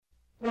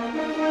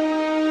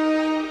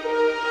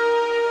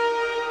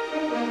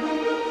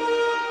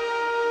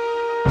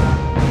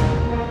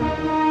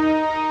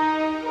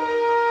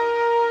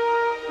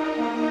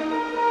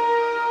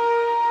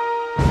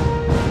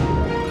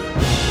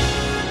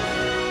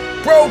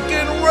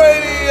Broken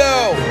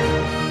Radio.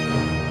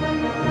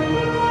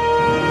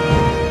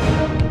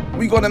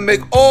 We're gonna make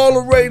all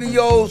the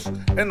radios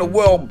in the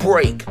world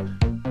break.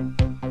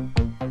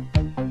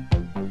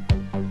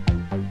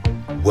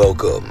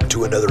 Welcome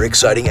to another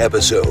exciting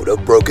episode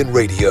of Broken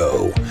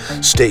Radio.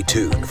 Stay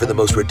tuned for the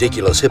most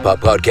ridiculous hip-hop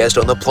podcast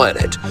on the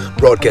planet,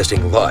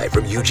 broadcasting live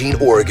from Eugene,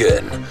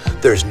 Oregon.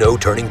 There's no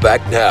turning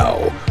back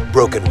now.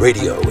 Broken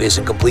Radio is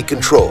in complete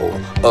control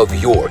of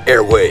your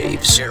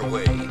airwaves.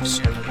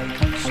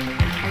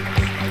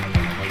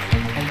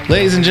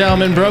 Ladies and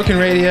gentlemen, Broken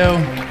Radio,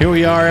 here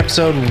we are,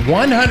 episode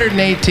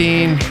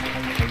 118,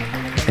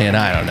 and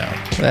I don't know.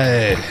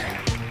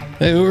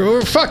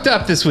 We're fucked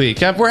up this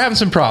week. We're having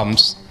some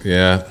problems.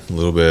 Yeah, a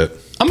little bit.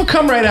 I'm going to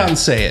come right out and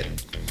say it.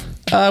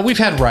 We've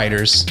had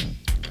writers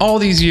all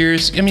these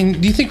years. I mean,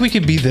 do you think we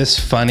could be this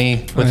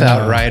funny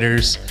without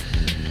writers?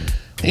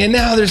 And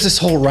now there's this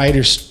whole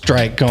writer's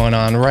strike going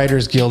on.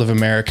 Writers Guild of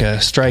America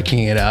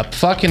striking it up,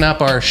 fucking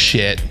up our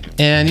shit.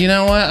 And you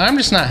know what? I'm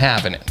just not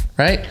having it,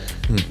 right?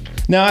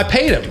 Now, I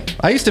paid them.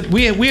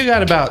 We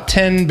got about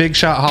 10 big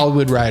shot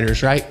Hollywood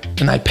writers, right?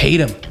 And I paid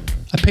them.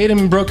 I paid them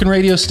in Broken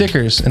Radio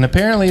stickers. And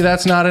apparently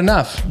that's not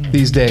enough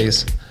these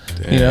days.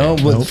 Dang. You know,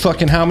 with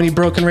fucking how many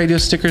Broken Radio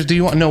stickers do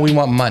you want? No, we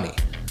want money.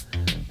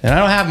 And I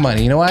don't have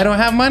money. You know why I don't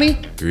have money?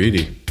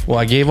 Greedy. Well,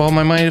 I gave all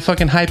my money to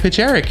fucking High Pitch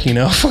Eric, you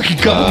know, fucking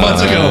couple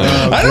months ago.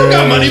 I don't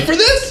got money for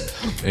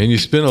this. And you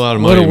spent a lot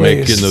of money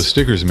getting those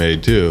stickers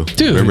made, too.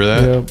 Dude. Remember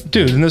that? Yeah.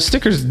 Dude, and those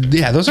stickers,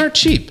 yeah, those aren't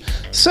cheap.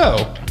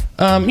 So,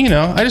 you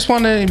know, I just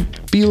want to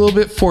be a little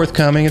bit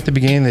forthcoming at the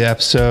beginning of the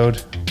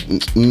episode.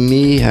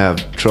 Me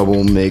have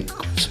trouble make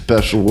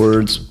special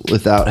words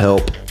without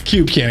help.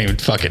 Q can't even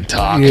fucking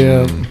talk.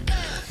 Yeah.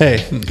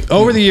 Hey,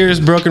 over the years,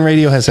 Broken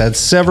Radio has had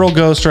several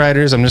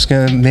ghostwriters. I'm just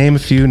going to name a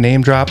few,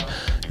 name drop.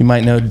 You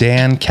might know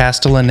Dan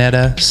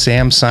Castellaneta,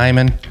 Sam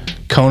Simon,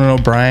 Conan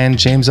O'Brien,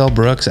 James L.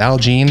 Brooks, Al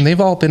Jean. They've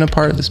all been a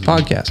part of this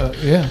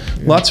podcast. Yeah.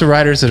 Lots of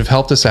writers that have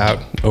helped us out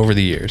over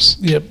the years.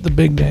 Yep, the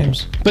big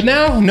names. But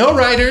now, no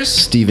writers.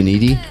 Stephen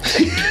Eady.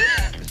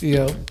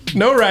 Yep.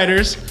 No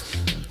writers.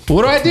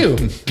 What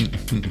do?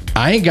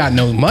 I ain't got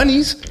no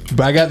monies,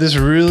 but I got this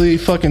really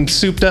fucking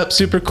souped up,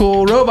 super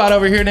cool robot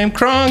over here named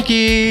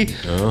Cronky.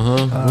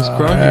 What's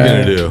Cronky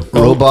gonna do?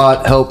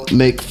 Robot help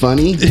make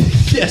funny?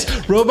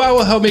 Yes, robot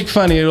will help make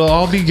funny. It'll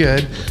all be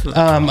good.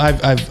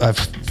 I've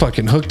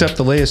fucking hooked up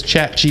the latest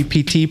Chat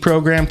GPT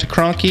program to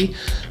Cronky,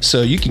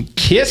 so you can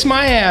kiss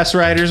my ass,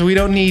 writers. We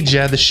don't need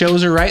ya. The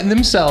shows are writing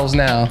themselves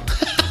now.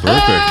 Perfect.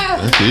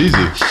 That's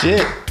easy.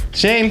 Shit.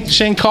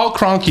 Shane, call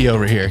Cronky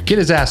over here. Get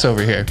his ass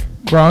over here.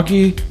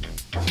 Cronky,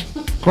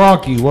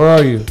 where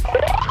are you?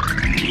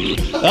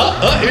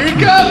 Oh, here he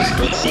comes.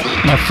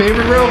 My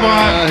favorite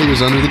robot. He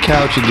was under the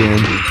couch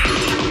again.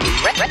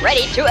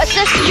 Ready to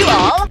assist you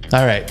all.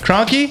 All right,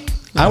 Cronky,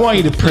 I want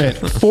you to print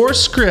 4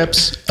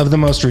 scripts of the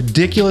most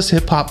ridiculous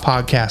hip-hop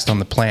podcast on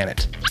the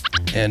planet.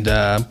 And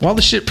while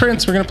the shit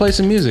prints, we're going to play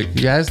some music,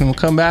 you guys, and we'll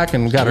come back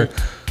and we got our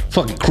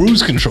fucking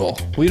cruise control.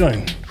 We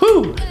don't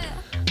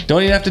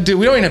even have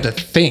to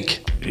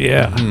think.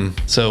 Yeah.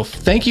 So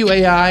thank you,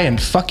 AI,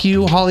 and fuck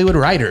you, Hollywood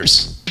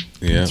writers.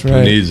 Yeah, that's right.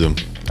 Who needs them?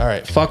 All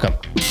right, fuck them.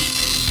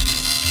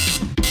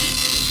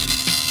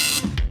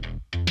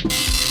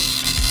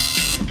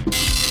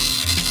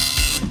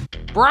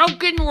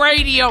 Broken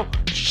Radio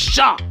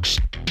sucks.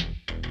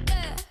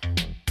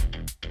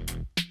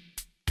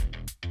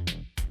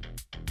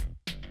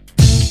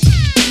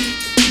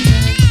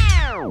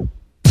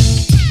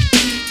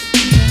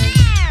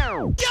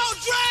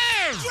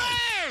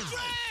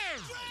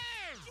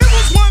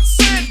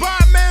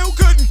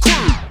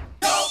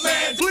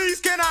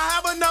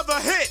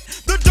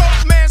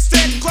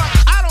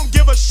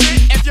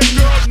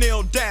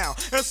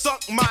 And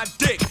suck my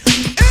dick.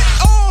 It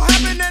all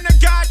happened and a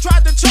guy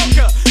tried to choke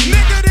her.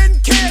 Nigga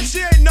didn't care,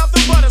 she ain't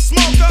nothing but a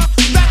smoker.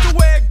 That's the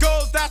way it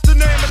goes, that's the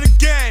name of the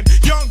game.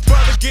 Young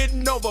brother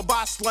getting over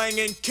by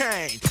slanging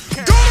cane.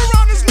 Going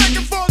around his neck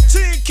in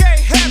 14K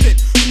heaven.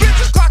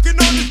 Bitches clocking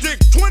on his dick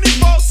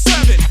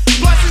 24/7.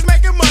 Plus he's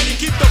making money,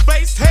 keep the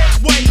bass heads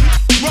waiting.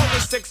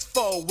 Rolling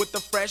 6-4 with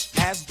the fresh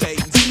ass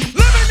Dayton's.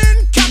 Living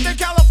in Compton,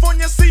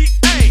 California,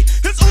 CA.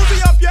 It's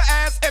Uzi up your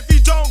ass if you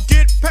don't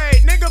get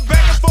paid. Nigga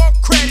begging for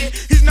credit,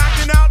 he's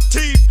knocking out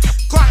teeth.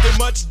 Clocking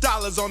much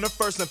dollars on the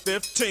 1st and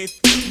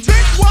 15th.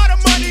 Big water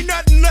money,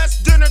 nothing less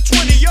than a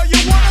 20. Yo,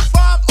 you want a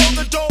 5? Oh,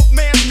 the dope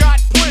man's got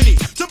plenty.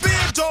 To be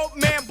a dope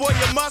man, boy,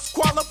 you must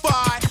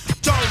qualify.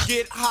 Don't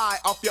get high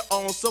off your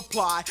own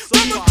supply.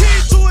 From a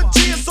key to a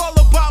G, it's all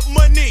about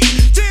money.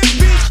 10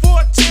 beats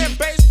for a 10,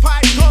 bass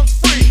pipe comes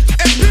free.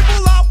 And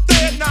people out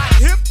there not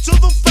hip to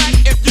the fact,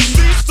 if you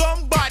see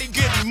somebody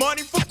getting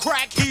money for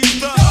crack,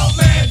 he's the dope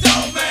man,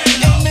 dope man.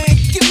 Hey man,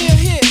 give me a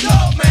hit.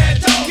 Dope man,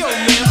 dope yo,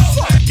 man. Yo man,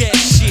 fuck that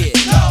shit.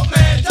 Dope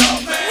man,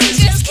 dope man. We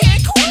just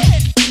can't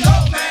quit.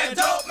 Dope man,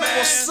 dope man.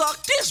 Well,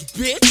 suck this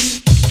bitch.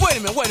 Wait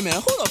a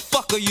minute. Who the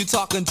fuck are you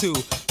talking to?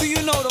 Do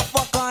you know the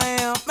fuck I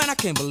am? Man, I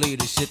can't believe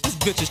this shit. This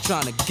bitch is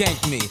trying to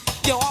gank me.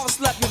 Yo, I was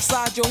slapping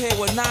upside your head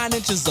with 9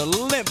 inches of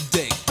limp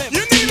dick.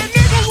 You need a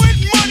nigga with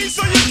money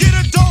so you get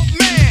a dope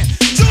man.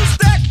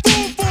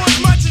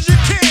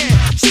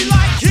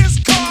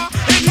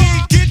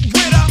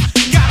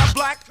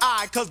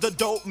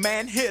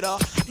 can't hit her.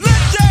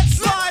 Let that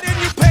slide and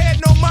you pay it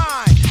no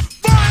mind.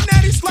 Find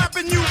that he's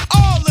slapping you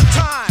all the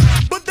time.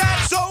 But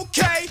that's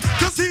okay,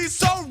 cause he's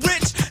so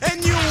rich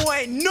and you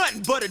ain't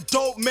nothing but a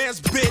dope man's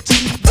bitch.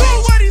 Do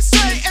what he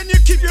say and you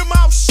keep your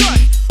mouth shut.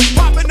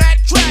 Popping that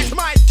trash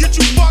might get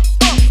you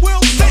fucked up.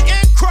 We'll sit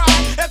and cry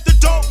if the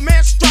dope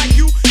man strike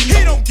you.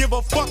 He don't give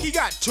a fuck, he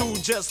got two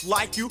just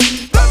like you.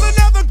 There's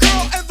another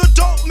girl in the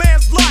dope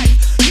man's life.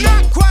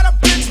 Not quite a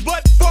bitch,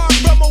 but far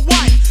from a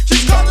wife.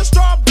 She's called a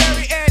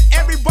Strawberry and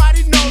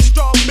everybody knows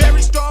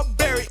Strawberry.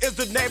 Strawberry is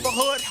the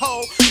neighborhood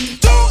hoe.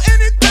 Do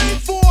anything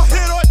for a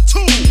hit or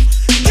two.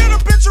 Get a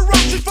bitch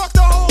around, she fuck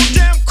the whole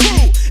damn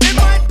crew. It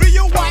might be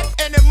your wife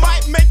and it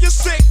might make you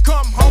sick.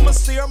 Come home and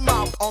see her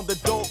mouth on the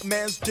dope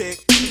man's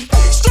dick.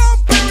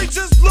 Strawberry,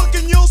 just look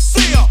and you'll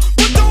see her.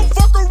 But don't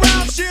fuck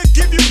around, she'll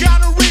give you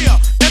gonorrhea.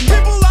 And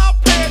people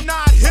out there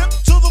not hip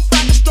to the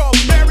fact that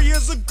Strawberry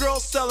is a girl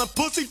selling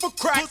pussy for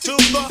crack to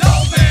the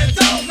dope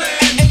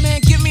man. Hey man,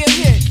 give me a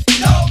hit.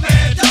 Dope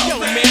man. Yo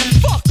man,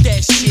 fuck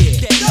that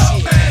shit.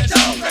 Dope man.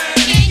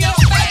 In your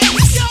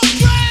face. Yo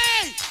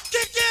Dre,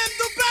 kick in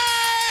the bag.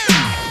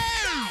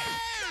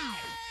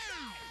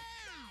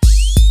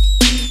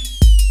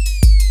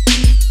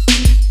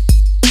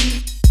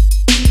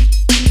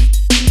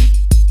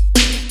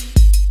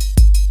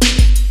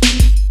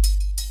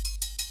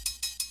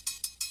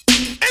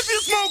 If you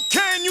smoke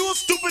can, you a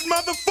stupid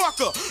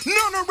motherfucker.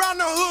 None around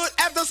the hood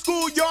at the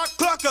schoolyard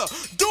clucker.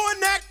 Doing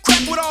that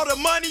crap with all the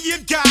money you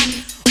got.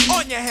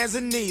 On your hands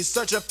and knees,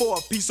 searching for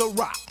a piece of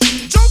rock.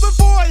 Chosen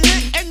for a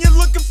hit and you're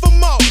looking for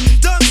more.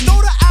 Done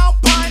stole the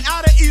Alpine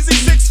out of Easy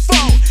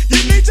 6-4. You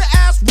need your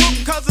ass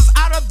whooped cause it's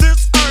out of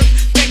this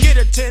earth. Can't get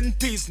a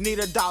 10-piece, need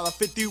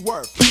 $1.50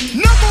 worth.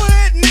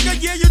 Knucklehead nigga,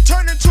 yeah, you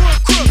turn into a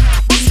crook.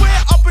 But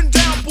swear up and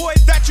down, boy,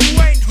 that you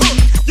ain't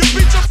hooked. You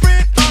beat your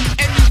friend up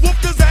and you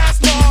whooped his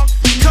ass long.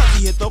 Cause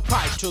he hit the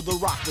pipe till the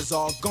rock is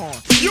all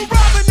gone. You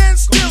robbing and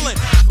stealing,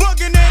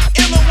 bugging and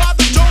illin' while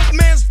the dope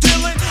man's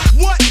dealing.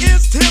 What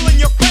is healing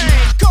your pain?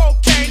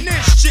 Cocaine,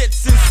 this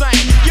shit's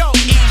insane. Yo,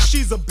 E,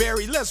 she's a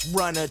berry, let's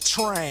run a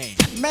train.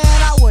 Man,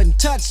 I wouldn't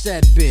touch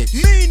that bitch.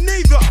 Me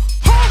neither.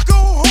 I'll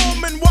go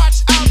home and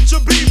watch out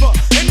your beaver.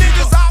 And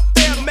niggas out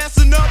there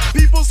messing up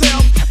people's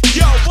health.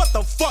 Yo, what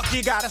the fuck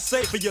you gotta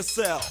say for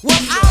yourself? Well,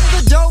 I'm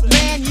the dope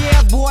man,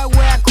 yeah, boy,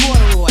 wear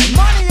corduroy.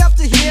 Money up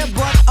to here,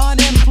 but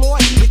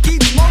unemployed. You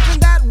keep smoking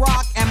that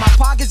rock, and my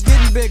pocket's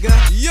getting bigger.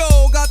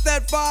 Yo, got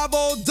that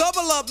 5-0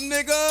 double up,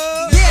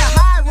 nigga. Yeah,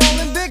 high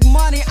rolling, big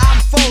money,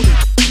 I'm folding.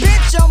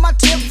 Bitch on my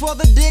tip for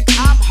the dick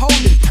I'm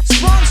holding.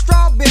 Sprung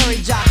Strawberry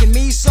jocking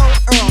me so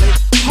early.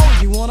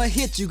 Hold, you wanna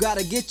hit, you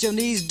gotta get your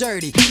knees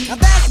dirty. Now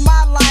that's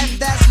my life,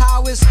 that's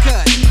how it's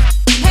cut.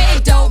 Hey,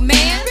 dope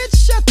man. Bitch,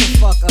 shut the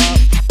fuck up.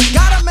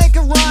 Gotta make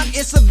a run,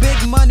 it's a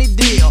big money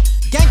deal.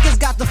 Gankers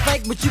got the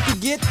fake, but you can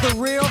get the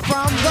real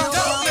from the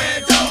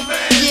Dope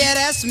man. Yeah,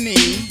 that's me.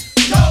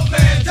 Dope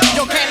man.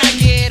 Yo, can I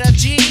get a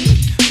G?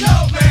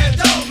 Dope man.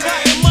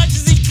 Try as much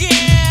as he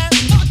can.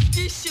 Fuck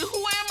this shit, who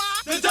am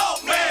I? The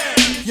dope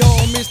man. Yo,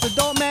 Mr.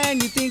 Dope Man,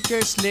 you think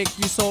you're slick.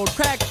 You sold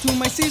crack to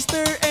my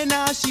sister and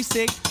now she's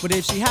sick. But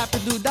if she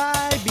happened to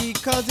die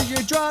because of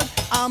your drug,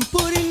 I'm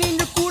putting in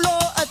your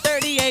culo a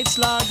 38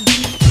 slug.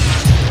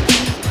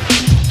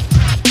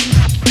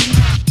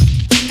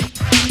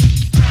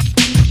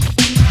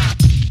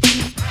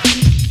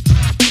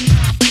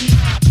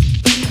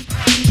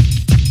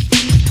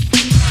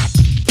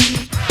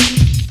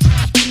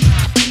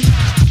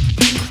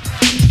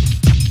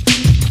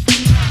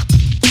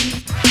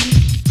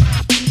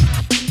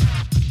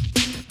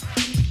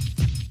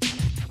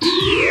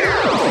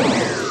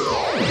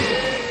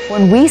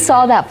 When we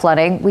saw that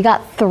flooding, we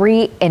got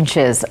 3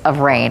 inches of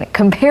rain.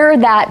 Compare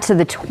that to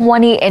the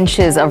 20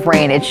 inches of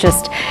rain. It's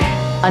just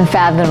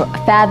unfathomable.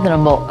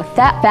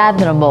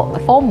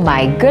 Oh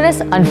my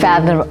goodness,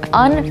 unfathomable.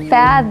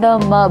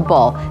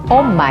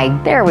 Oh my,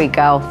 there we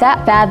go.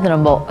 That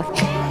fathomable.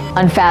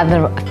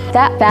 Unfathomable.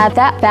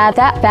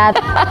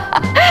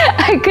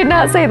 I could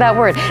not say that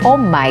word. Oh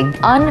my,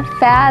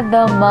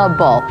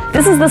 unfathomable.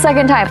 This is the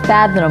second time.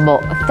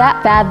 Fathomable.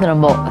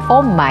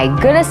 Oh my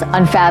goodness,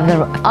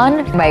 unfathomable.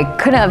 I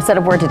couldn't have said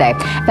a word today.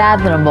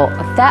 Fathomable.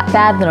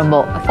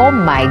 Oh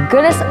my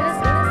goodness.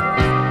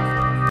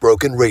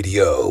 Broken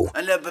Radio.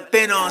 I never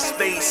been on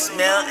Space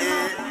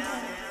Mountain.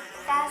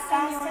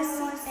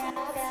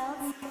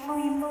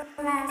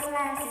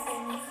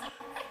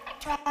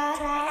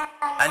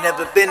 I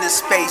never been to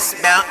Space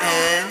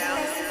Mountain.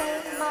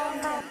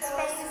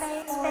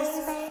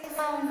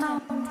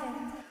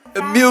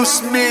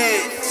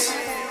 Amusement.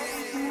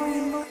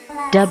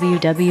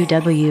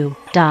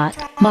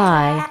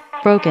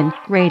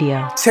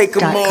 www.mybrokenradio.com. Take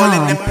 'em all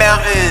in the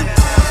mountain.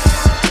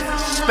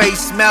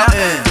 Space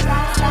Mountain.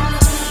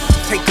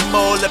 Take 'em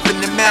all up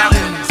in the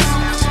mountains.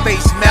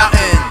 Space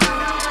Mountain.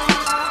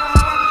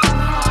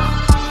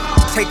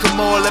 Take 'em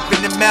all up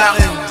in the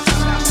mountains.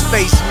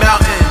 Space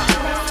Mountain.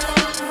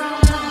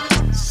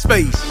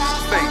 Space.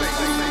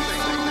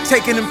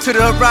 Taking them to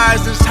the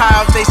horizons,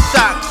 high out they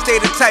socks. They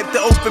the type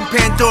to open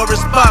Pandora's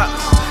box.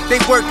 They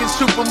work in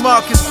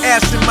supermarkets,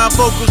 asking my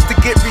vocals to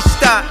get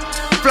restocked.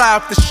 Fly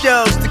off the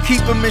shelves to keep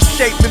them in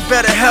shape and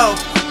better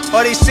health.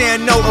 Or they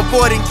saying no,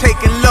 avoiding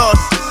taking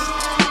losses.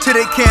 Till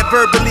they can't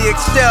verbally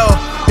excel.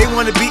 They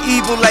wanna be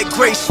evil like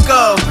Gray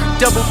Skull.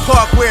 Double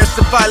park where it's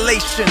a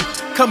violation.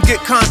 Come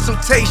get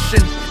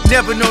consultation.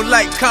 Never know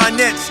like Con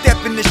Ed,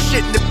 stepping the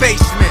shit in the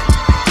basement.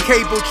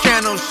 Cable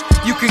channels,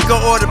 you can go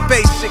order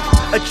basic.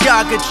 A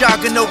jogger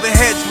jogging over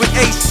heads with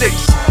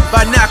Asics.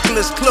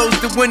 Binoculars, close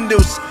the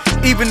windows.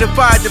 Even the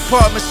fire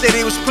department said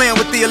they was playing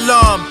with the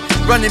alarm.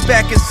 Running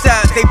back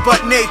inside, they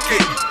butt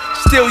naked.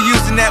 Still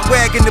using that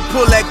wagon to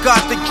pull that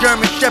gothic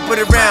German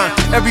shepherd around.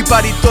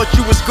 Everybody thought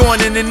you was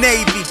going in the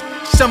Navy.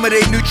 Some of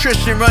their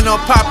nutrition run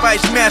on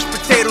Popeye's mashed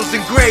potatoes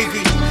and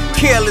gravy.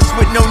 Careless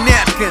with no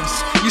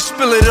napkins. You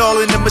spill it all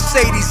in the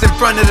Mercedes in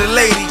front of the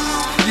ladies.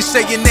 You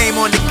say your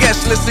name on the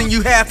guest list and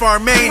you half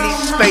Armenian.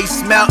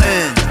 Space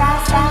Mountain.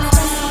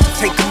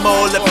 Take them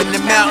all up in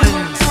the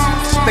mountains.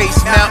 Space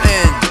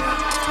Mountain.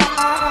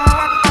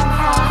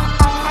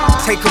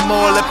 Take them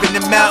all up in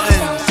the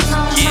mountains.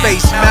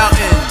 Space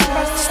Mountain.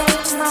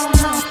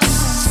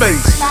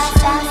 Space.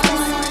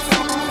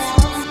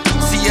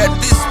 See, at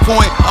this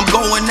point, I'm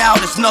going out,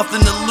 it's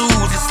nothing to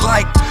lose. It's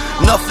like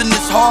nothing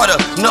is harder,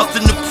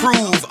 nothing to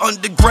prove.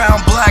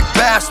 Underground black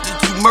bastards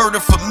who murder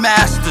for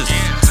masters.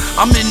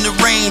 I'm in the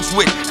range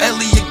with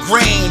Elliot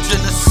Grange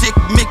and a sick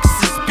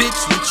mixes bitch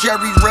with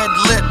cherry red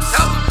lips.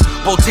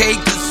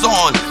 Bottega's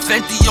on,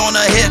 Fenty on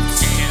her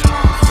hips.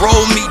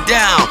 Roll me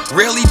down,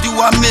 rarely do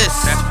I miss.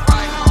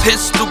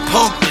 Pistol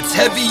pump, it's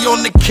heavy on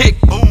the kick.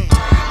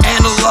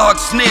 Analog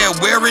snare,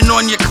 wearing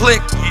on your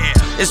click.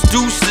 It's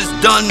deuces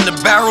done, the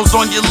barrel's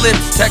on your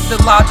lips.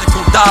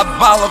 Technological,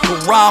 diabolical,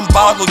 rhyme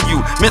boggle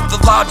you.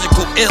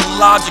 Mythological,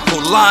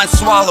 illogical, line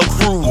swallow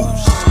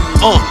cruise.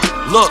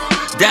 Look,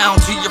 down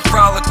to your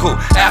frolical.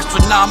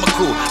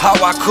 Astronomical, how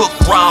I cook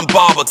rhyme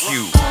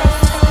barbecue.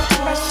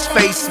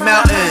 Space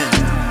Mountain.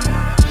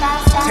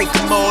 Take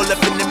them all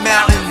up in the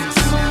mountains.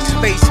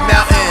 Space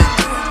Mountain.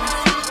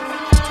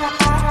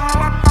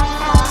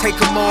 Take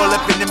them all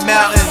up in the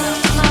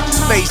mountains.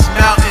 Space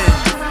Mountain.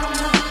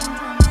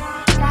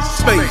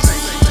 Space.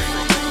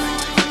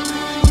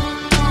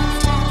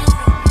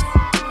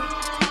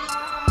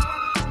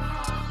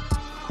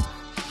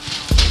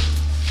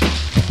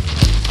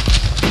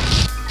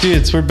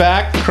 Dudes, we're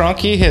back.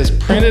 Cronky has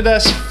printed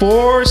us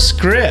 4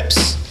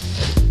 scripts.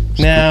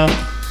 Now,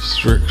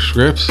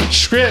 scripts?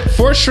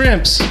 4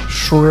 shrimps.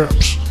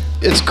 Shrimps.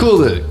 It's cool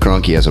that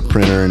Cronky has a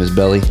printer in his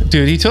belly.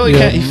 Dude, he totally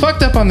can't. He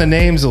fucked up on the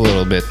names a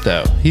little bit,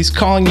 though. He's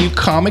calling you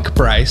Comic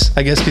Bryce,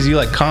 I guess because you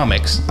like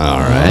comics. All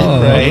right.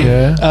 Right?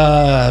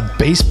 Okay.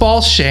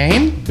 Baseball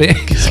Shane.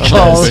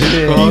 Baseball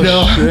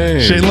Shane.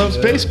 Shane loves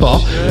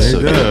baseball.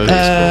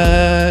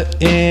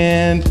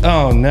 And,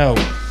 oh no.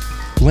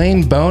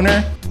 Lane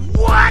Boner.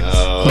 What?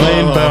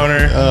 Lane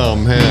Boner. Oh,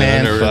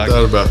 man. I never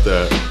thought about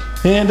that.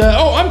 And,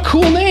 I'm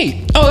Cool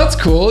Nate. Oh, that's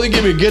cool. They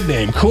give me a good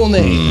name. Cool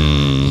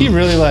Nate. He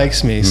really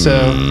likes me, so.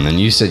 And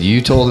you said you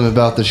told him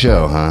about the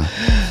show, huh?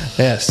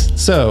 Yes.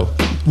 So,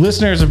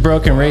 listeners of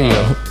Broken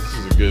Radio. This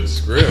is a good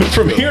script.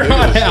 From here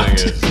on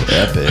out.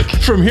 Epic.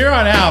 From here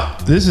on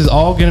out, this is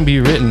all going to be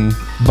written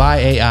by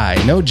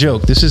AI. No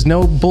joke. This is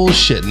no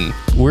bullshitting.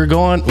 We're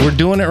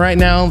doing it right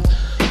now.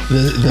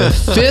 The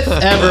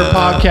 5th ever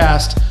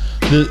podcast.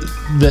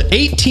 The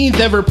 18th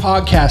ever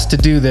podcast to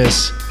do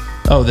this.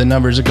 Oh, the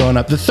numbers are going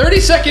up. The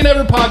 32nd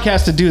ever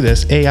podcast to do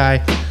this.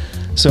 AI.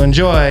 So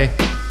enjoy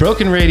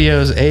Broken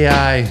Radio's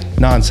AI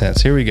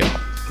nonsense. Here we go.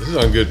 This is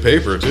on good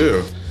paper,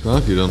 too.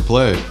 Cronky, don't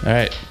play. All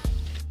right.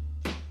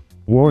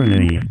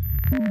 Warning.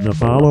 The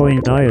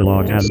following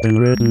dialogue has been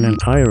written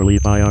entirely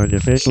by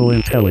artificial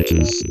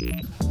intelligence.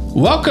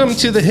 Welcome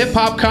to the Hip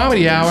Hop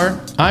Comedy Hour.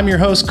 I'm your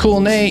host,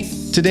 Cool Nate.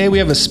 Today we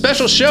have a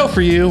special show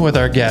for you with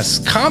our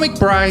guests, Comic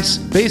Bryce,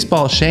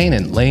 Baseball Shane,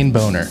 and Lane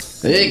Boner.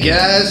 Hey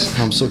guys,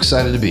 I'm so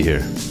excited to be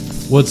here.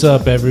 What's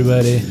up,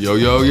 everybody? Yo,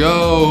 yo,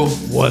 yo.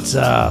 What's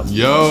up?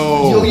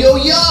 Yo. Yo, yo,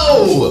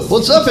 yo.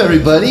 What's up,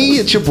 everybody?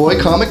 It's your boy,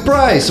 Comic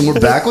Bryce, and we're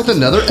back with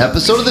another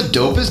episode of the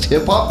dopest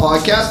hip-hop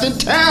podcast in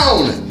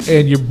town.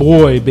 And your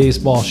boy,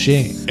 Baseball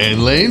Shane.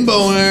 And Lane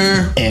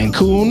Boner. And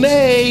Cool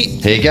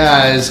Nate. Hey,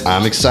 guys.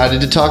 I'm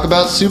excited to talk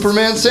about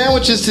Superman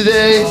sandwiches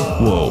today.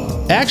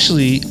 Whoa.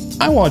 Actually,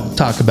 I want to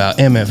talk about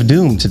MF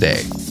Doom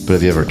today. But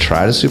have you ever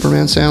tried a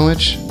Superman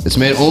sandwich? It's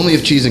made only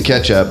of cheese and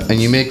ketchup,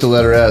 and you make the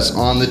letter S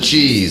on the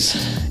cheese.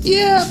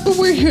 Yeah, but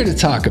we're here to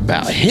talk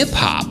about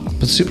hip-hop.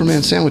 But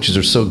Superman sandwiches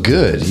are so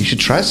good. You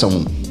should try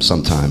some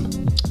sometime.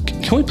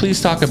 Can we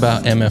please talk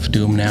about MF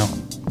Doom now?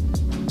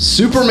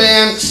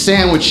 Superman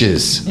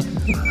sandwiches.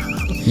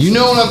 You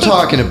know what I'm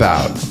talking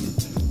about.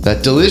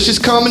 That delicious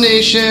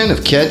combination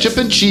of ketchup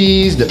and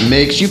cheese that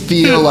makes you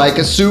feel like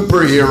a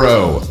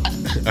superhero.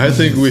 I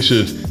think we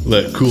should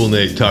let Cool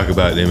Nate talk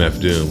about MF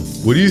Doom.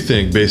 What do you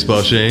think,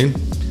 Baseball Shane?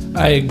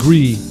 I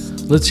agree.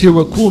 Let's hear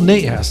what Cool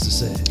Nate has to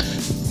say.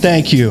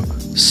 Thank you.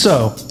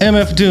 So,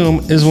 MF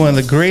Doom is one of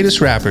the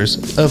greatest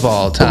rappers of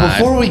all time. But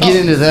before we get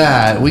into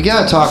that, we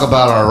gotta talk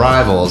about our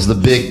rivals, the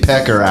Big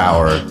Pecker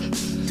Hour.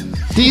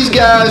 These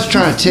guys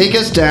trying to take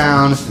us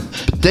down,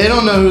 but they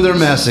don't know who they're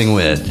messing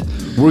with.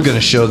 We're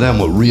gonna show them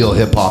what real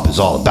hip-hop is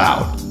all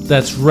about.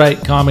 That's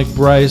right, Comic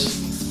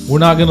Bryce. We're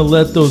not gonna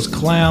let those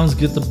clowns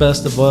get the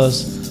best of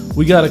us.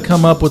 We gotta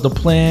come up with a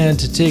plan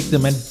to take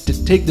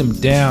them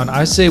down.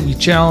 I say we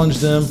challenge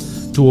them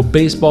to a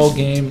baseball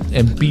game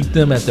and beat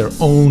them at their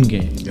own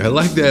game. I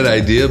like that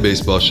idea,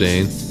 Baseball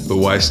Shane, but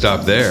why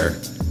stop there?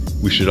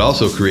 We should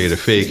also create a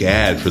fake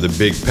ad for the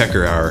Big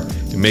Pecker Hour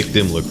and make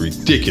them look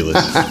ridiculous.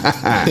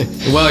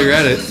 And while you're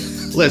at it,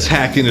 let's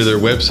hack into their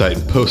website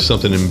and post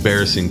something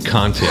embarrassing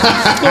content.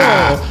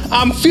 Oh,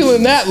 I'm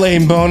feeling that,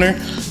 lame boner.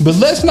 But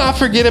let's not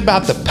forget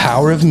about the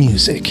power of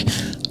music.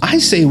 I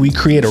say we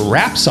create a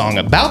rap song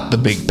about the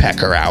Big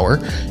Pecker Hour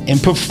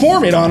and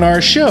perform it on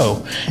our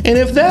show. And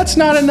if that's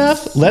not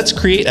enough, let's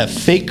create a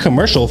fake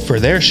commercial for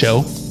their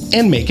show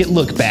and make it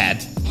look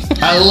bad.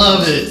 I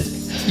love it.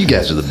 You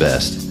guys are the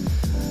best.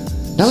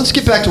 Now let's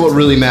get back to what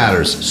really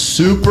matters.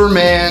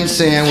 Superman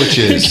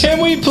sandwiches. Can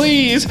we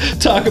please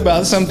talk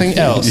about something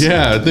else?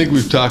 Yeah, I think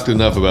we've talked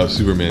enough about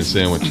Superman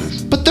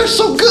sandwiches. But they're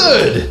so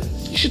good.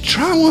 You should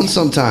try one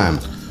sometime.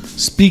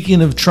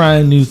 Speaking of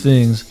trying new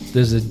things,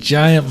 there's a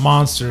giant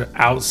monster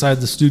outside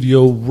the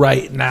studio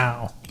right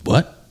now.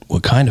 What?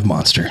 What kind of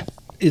monster?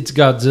 It's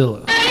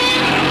Godzilla.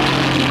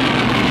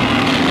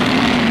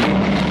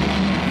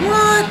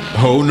 What?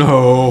 Oh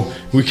no,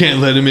 we can't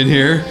let him in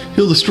here.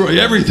 He'll destroy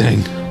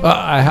everything.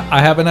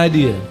 I have an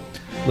idea.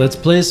 Let's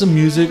play some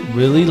music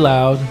really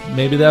loud.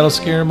 Maybe that'll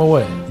scare him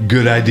away.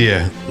 Good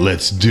idea.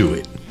 Let's do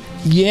it.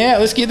 Yeah,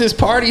 let's get this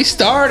party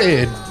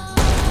started.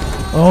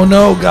 Oh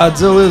no,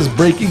 Godzilla is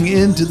breaking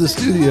into the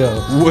studio.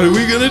 What are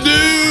we gonna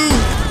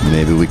do?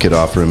 Maybe we could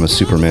offer him a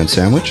Superman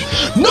sandwich?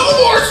 No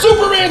more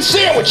Superman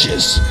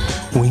sandwiches!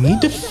 We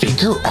need to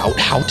figure out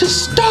how to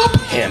stop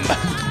him.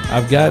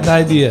 I've got an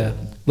idea.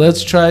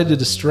 Let's try to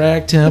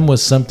distract him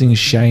with something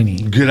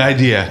shiny. Good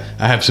idea.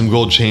 I have some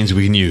gold chains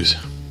we can use.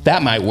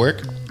 That might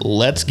work.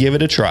 Let's give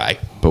it a try.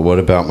 But what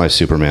about my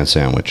Superman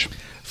sandwich?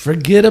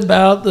 Forget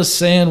about the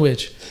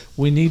sandwich.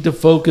 We need to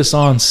focus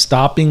on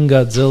stopping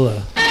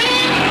Godzilla.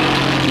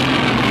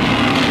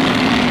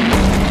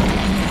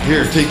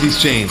 Here, take these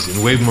chains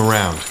and wave them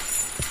around.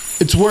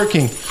 It's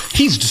working.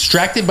 He's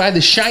distracted by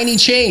the shiny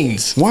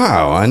chains.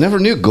 Wow, I never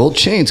knew gold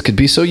chains could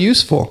be so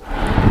useful.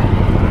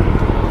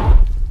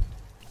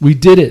 We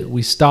did it.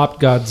 We stopped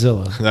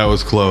Godzilla. That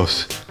was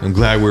close. I'm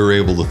glad we were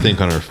able to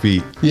think on our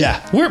feet. Yeah,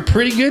 we're a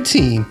pretty good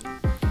team.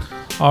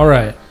 All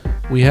right.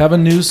 We have a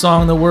new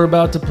song that we're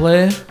about to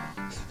play.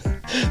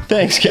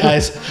 Thanks,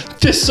 guys.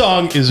 This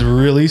song is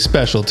really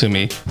special to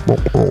me.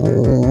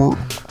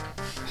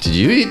 Did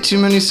you eat too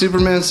many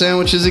Superman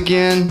sandwiches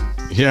again?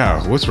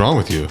 Yeah, what's wrong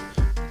with you?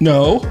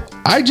 No,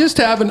 I just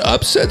have an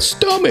upset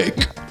stomach.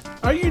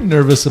 Are you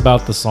nervous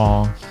about the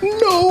song?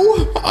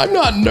 No, I'm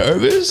not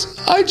nervous.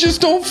 I just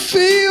don't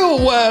feel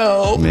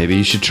well. Maybe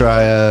you should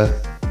try a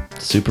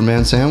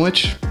Superman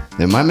sandwich.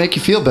 It might make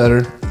you feel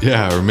better.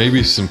 Yeah, or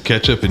maybe some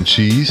ketchup and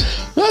cheese.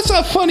 That's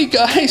not funny,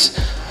 guys.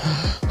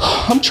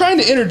 I'm trying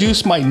to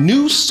introduce my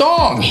new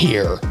song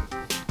here.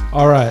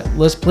 All right,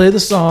 let's play the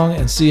song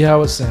and see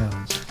how it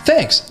sounds.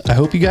 Thanks. I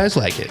hope you guys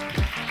like it.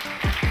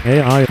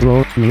 AI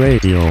Broken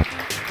Radio.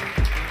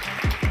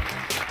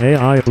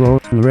 AI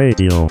Broken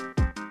Radio.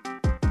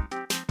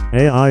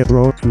 AI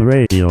Broken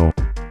Radio.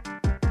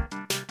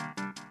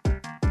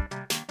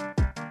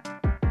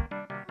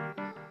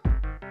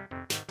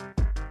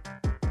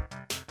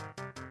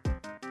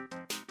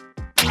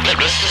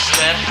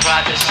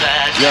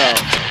 Yo,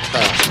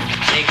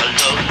 take a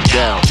look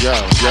down. Yo.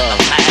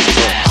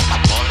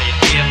 Only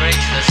fear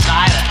breaks the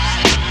silence.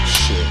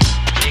 Shit.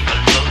 Take a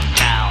look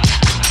down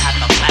at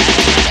the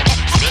man.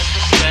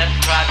 Mr. Smith,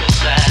 private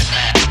sad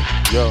man.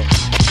 Yo.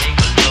 Take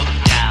a look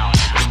down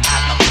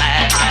at the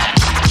madman.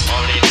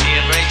 Only fear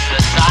breaks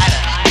the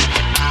silence.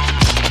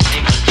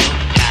 Take a look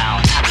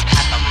down at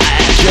the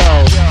madman.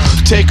 Yo,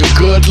 take a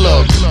good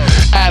look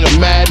at a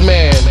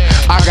madman.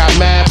 I got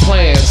mad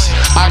plans,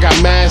 I got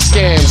mad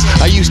scams.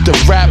 I used to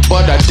rap,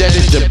 but I did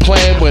it to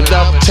plan. With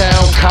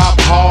Uptown,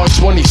 Cop Hard,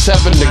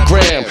 27 the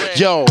gram.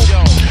 Yo,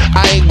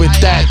 I ain't with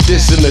that,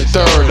 this and the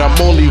third. I'm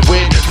only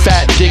with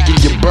Fat Digging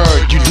your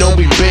bird. You know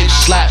me, bitch,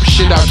 slap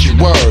shit out your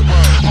word.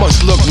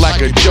 Must look like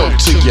a joke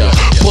to ya.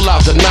 Pull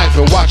out the knife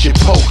and watch it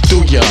poke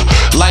through ya.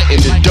 Lighting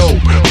the dope,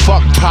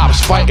 fuck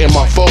pops, fighting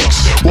my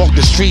folks. Walk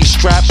the street,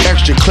 strap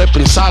extra clip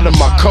inside of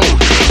my coat.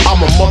 I'm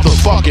a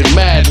motherfucking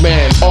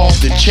madman, off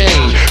the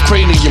chain.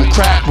 Cranium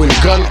crack when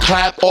gun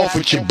clap off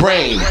with your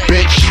brain,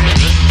 bitch.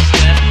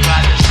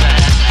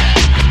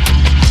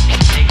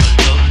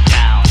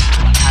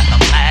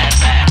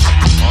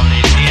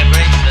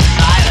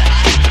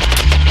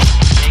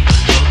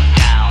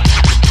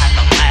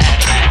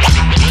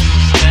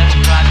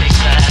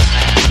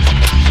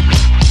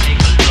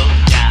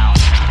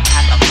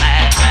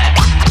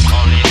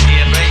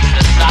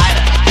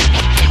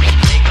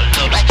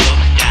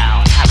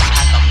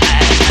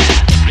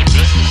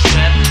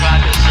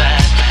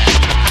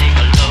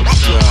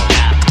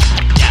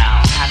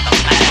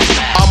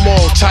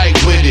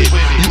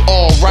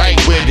 right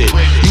with it.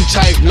 You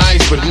type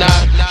nice, but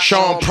not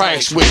Sean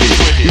Price with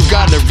it. You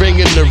got a ring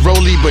in the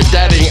rollie, but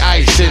that ain't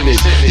ice in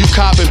it. You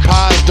copping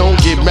pies, don't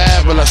get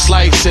mad when I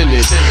slice in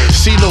it.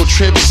 CeeLo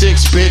Trip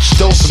 6, bitch,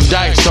 throw some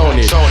dice on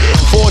it.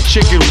 4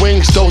 chicken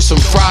wings, throw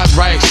some fried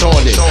rice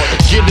on it.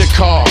 Get a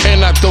car,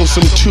 and I throw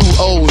some 2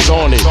 O's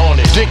on it.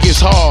 Dick is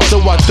hard, so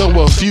I throw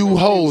a few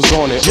hoes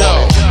on it.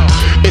 Yo,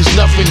 it's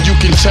nothing you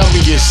can tell me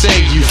and say,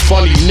 you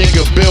funny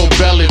nigga, Bill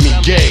Bellamy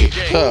gay.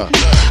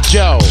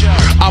 Yo,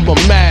 I'm a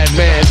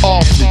madman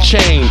off the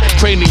chain.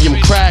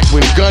 Cranium crack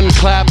when gun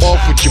clap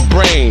off with your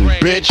brain,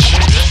 bitch.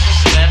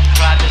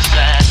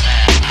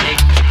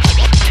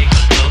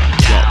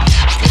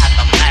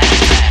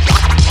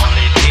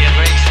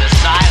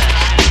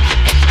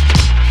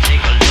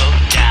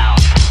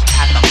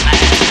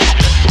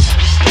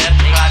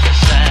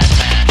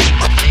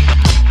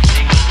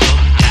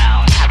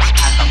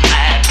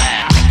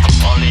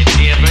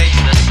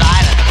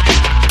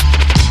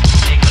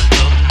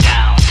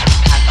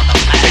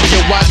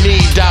 I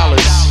need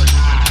dollars,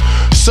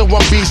 so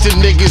I'm beasting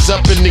niggas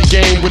up in the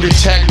game with a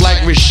tech like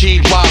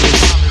Rasheed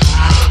Wallace.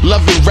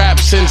 Loving rap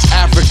since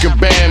Africa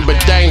banned, but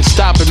they ain't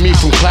stopping me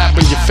from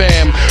clapping your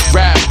fam.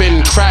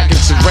 Rapping, cracking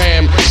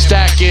Saram,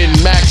 stacking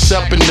Max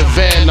up in the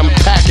van. I'm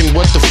packing,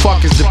 what the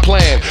fuck is the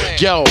plan?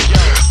 Yo,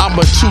 I'm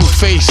a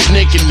two-faced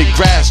snake in the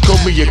grass, call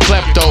me a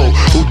klepto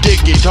who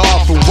dig it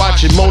hard from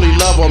watching Moni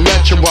Love on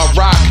Metro. I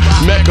rock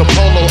Mecha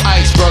Polo,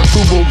 Iceberg,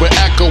 Fubu with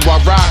Echo. I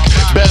rock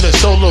Better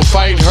Solo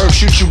Fight, her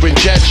shoot you in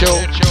jet, yo.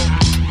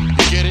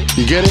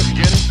 You get it?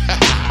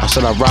 I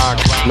said I rock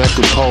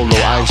Mecha Polo,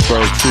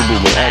 Iceberg,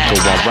 Fubu with Echo.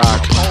 I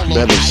rock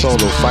Better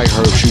Solo Fight,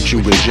 her shoot you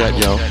with jet,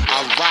 yo.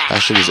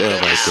 That shit is ill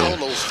right there.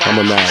 I'm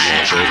a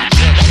madman,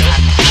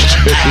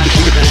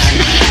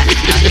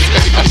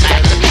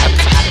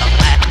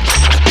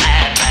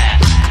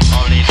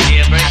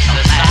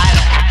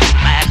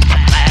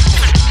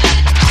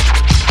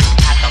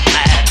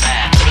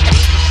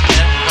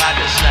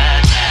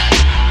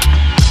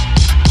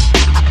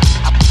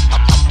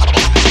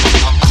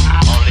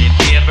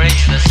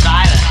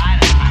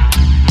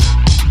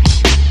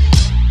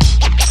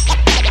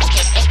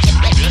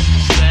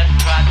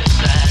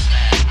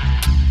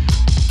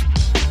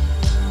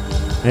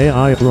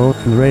 AI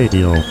Broken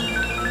Radio.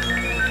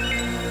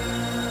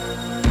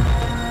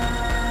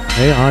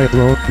 AI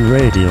Broken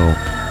Radio.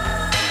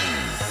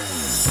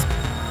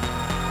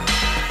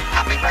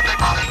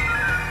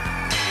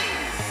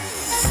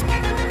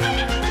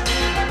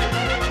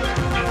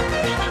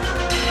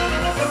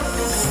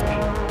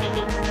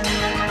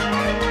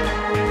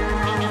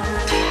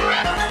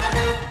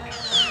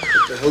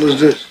 What the hell is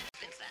this?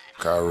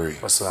 Kyrie,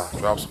 what's up?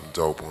 Drop some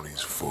dope on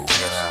these fools.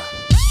 Yeah.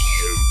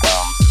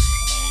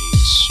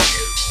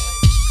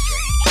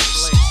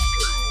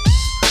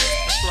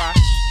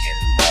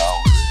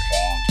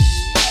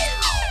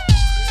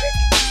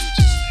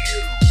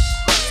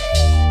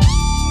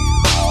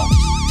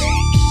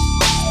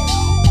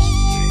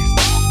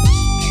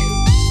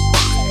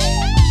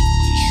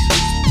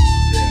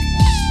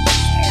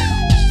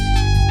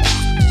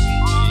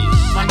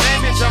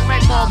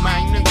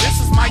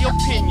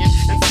 Opinion.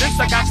 And since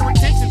I got your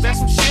attention, there's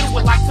some shit I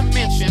would like to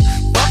mention.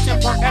 Fuck them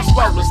punk ass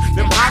rollers,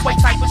 them highway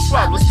type of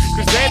strollers.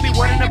 Cause they be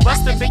running to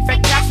bust the big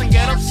fat caps and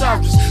get up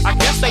soldiers. I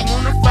guess they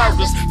wanna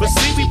fold us, but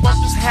see we won't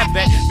just have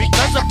that.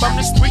 Because up on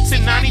the streets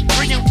in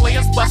 93 and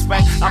players bust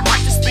back. I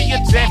might just be a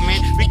dead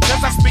man,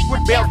 because I speak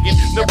rebellion.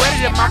 The way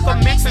that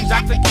Malcolm X and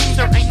Dr. King,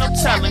 there ain't no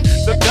telling.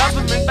 The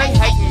government, they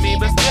hating me,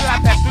 but still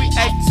I pack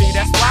 380.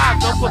 That's why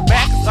I go for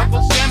back, cause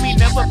Uncle Sammy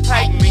never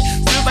paid me.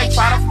 Still they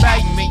try to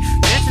fade me.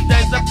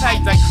 Today's a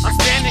payday. I'm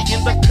standing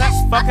in the cuts,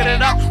 fucking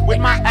it up with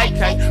my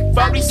AK.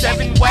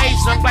 47 waves,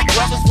 young black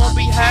brothers won't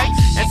behave.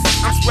 And since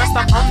I'm stressed,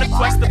 I'm on the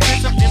quest to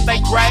pitch them in they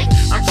grave.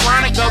 I'm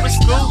trying to go to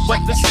school, but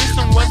the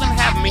system wasn't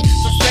having me.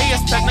 So say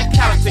it's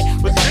technicality,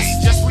 but this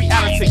is just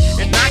reality.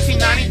 In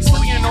 1992,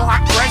 you know how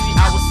crazy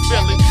I was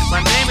feeling.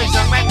 My name is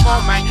Young Mac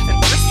Mormon, and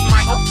this is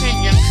my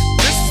opinion.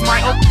 This is my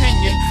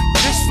opinion.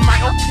 This is my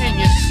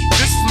opinion.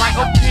 This is my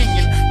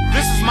opinion.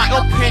 This is my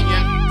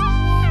opinion.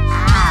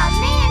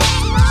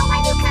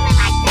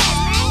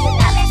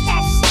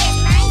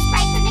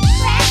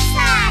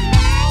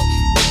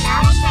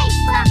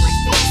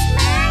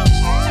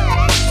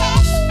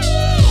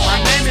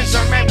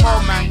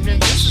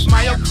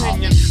 My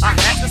opinion, I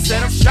had to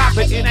set up shop,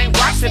 but it ain't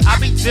rocks that I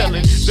be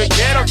dealing. The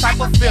ghetto type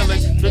of feeling,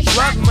 the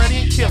drug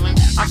money and killing.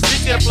 I'm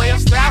still gonna play a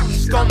style,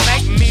 it's gonna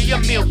make me a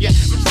million.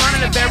 I'm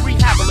trying to very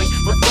happily,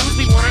 but fools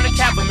be wanting to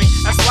cap me.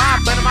 That's why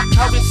I better my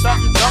coat is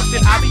something dope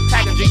that I be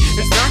packaging.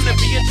 It's gonna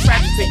be a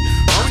tragedy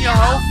on your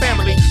whole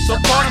family. So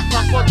call them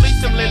punk or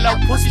leave them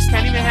little pussies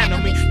can't even handle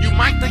me. You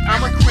might think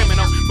I'm a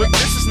criminal, but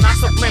this is not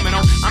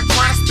subliminal. I'm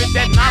trying to spit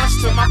that knowledge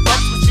to my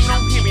folks, but you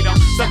don't hear me though.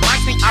 Some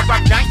might think I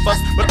rock dank bust,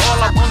 but all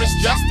I want is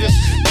justice.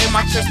 In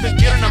my chest to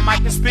get on the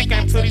mic and speak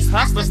to these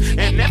hustlers.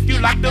 And if you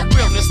like the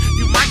realness,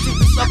 you might think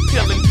this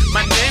appealing.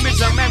 My name is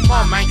Young Man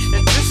Mormon,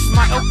 and this is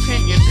my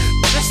opinion.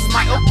 This is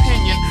my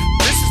opinion.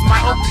 This is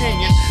my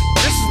opinion.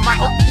 This is my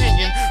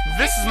opinion.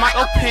 This is my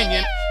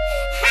opinion.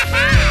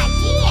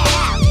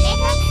 Yeah.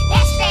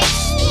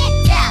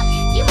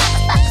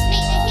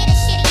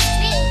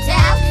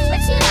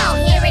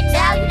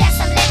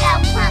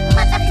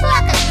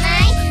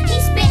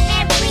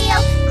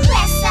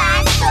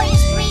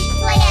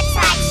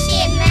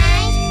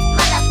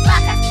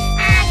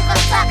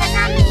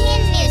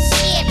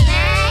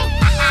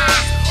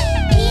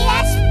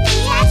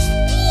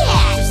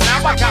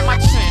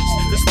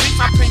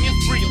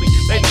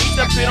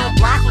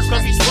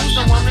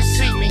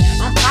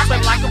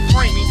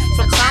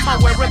 I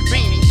wear a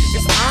beanie.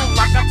 It's on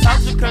like I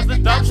told you, cause the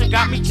doja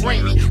got me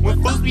dreamy. When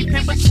fools be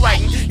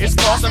perpetrating, it's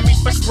causing me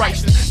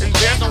frustration. And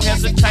there's no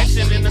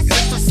hesitation in the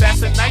sense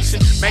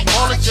assassination. Make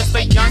all is just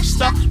a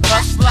youngster,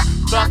 hustler,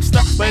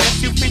 thugster. But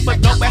if you people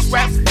dope ass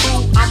rap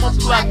fool, I'ma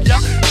plug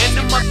ya. And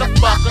the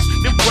motherfuckers,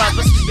 the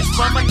brothers, it's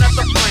from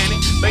another planet.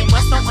 They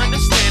must not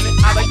understand it,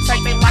 how they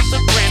take their life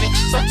for granted.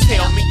 So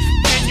tell me,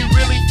 can you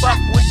really fuck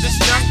with this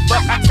young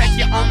buck? I take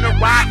you on the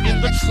ride in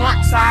the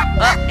trunk, tied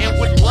up, and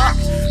with luck,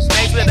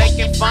 maybe they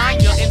can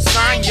find you and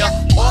sign you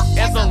off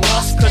as a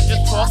loss, cause you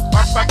talk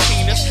our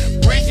penis.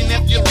 Bridging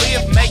if you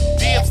live, make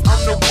dibs on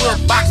the wood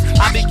box.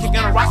 I be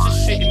kicking a rock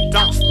shit and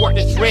don't sport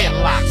the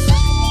dreadlocks.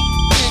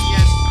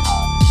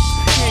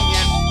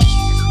 Opinion,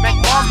 make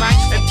all mine,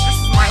 and this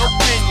is my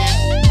opinion.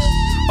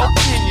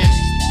 Opinion.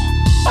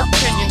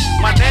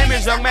 My name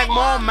is Young Mac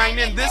Mormon,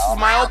 and this is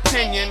my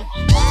opinion.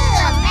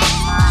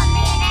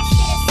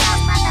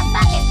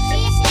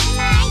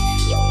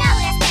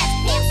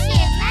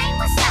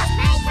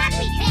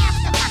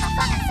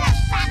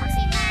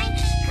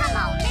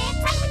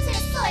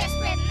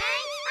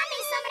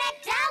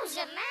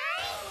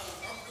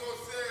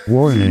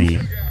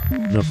 Warning.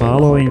 The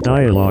following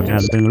dialogue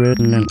has been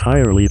written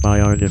entirely by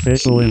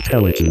artificial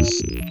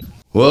intelligence.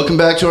 Welcome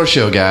back to our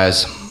show,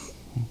 guys.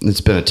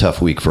 It's been a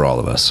tough week for all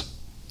of us.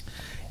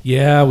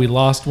 Yeah, we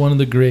lost one of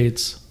the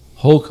greats.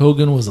 Hulk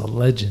Hogan was a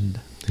legend.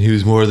 He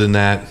was more than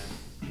that.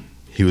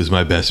 He was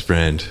my best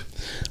friend.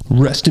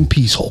 Rest in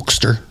peace,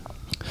 Hulkster.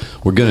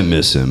 We're going to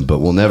miss him, but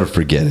we'll never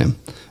forget him.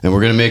 And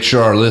we're going to make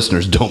sure our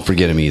listeners don't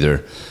forget him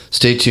either.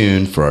 Stay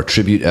tuned for our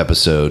tribute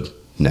episode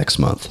next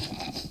month.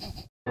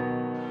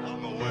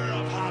 I'm aware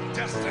of how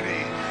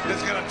destiny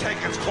is going to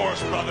take its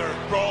course, brother.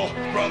 Roll,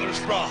 brothers,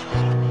 rock.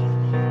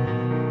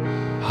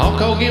 Hulk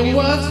Hogan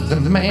was the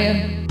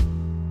man.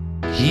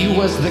 He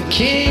was the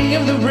king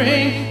of the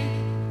ring.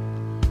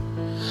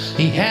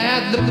 He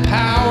had the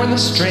power and the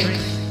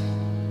strength.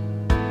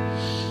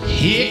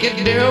 He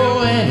could do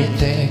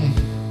anything.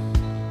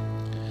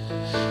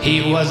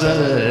 He was a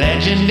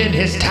legend in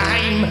his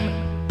time.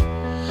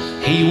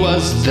 He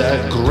was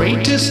the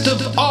greatest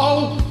of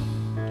all.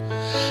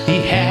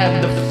 He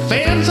had the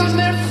fans on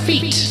their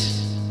feet.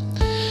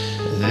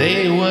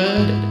 They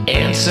would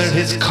answer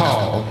his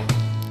call.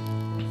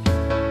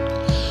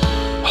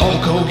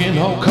 Hulk Hogan,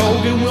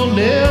 we'll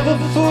never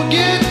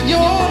forget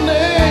your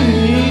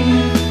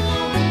name.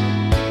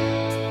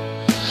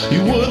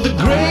 You were the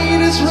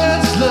greatest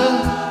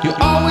wrestler. You'll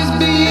always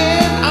be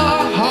in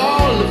our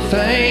Hall of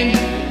Fame.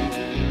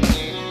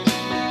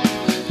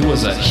 He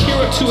was a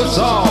hero to us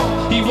all.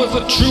 He was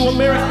a true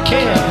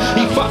American.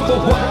 He fought for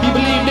what he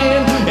believed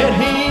in, and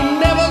he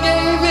never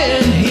gave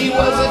in. He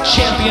was a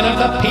champion of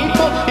the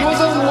people. He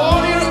was a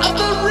warrior of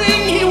the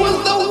ring. He was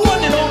the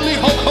one and only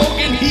Hulk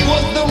Hogan. He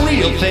was the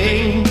real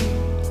thing.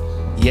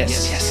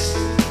 Yes.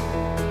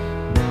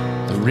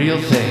 The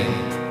real thing.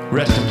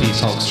 Rest in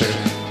peace, Hulkster.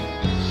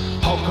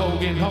 Hulk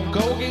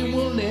Hogan,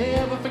 we'll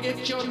never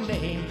forget your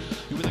name.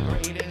 You were the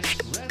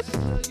greatest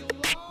wrestler.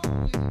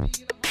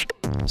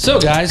 So,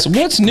 guys,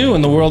 what's new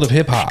in the world of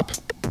hip-hop?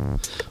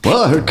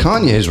 Well, I heard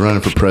Kanye's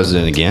running for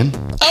president again.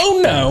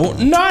 Oh, no,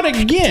 not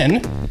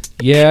again.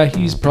 Yeah,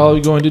 he's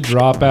probably going to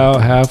drop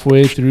out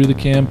halfway through the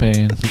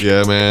campaign.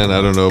 Yeah, man,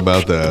 I don't know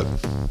about that.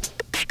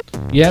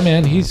 Yeah,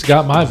 man, he's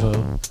got my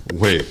vote.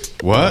 Wait,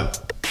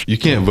 what? You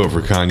can't vote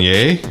for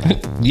Kanye?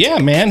 Yeah,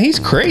 man, he's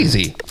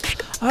crazy.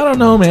 I don't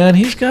know, man.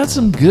 He's got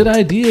some good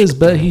ideas,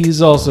 but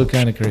he's also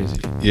kind of crazy.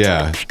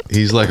 Yeah,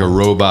 he's like a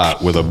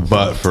robot with a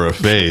butt for a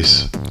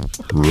face.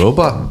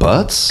 Robot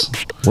butts?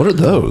 What are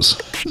those?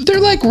 They're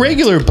like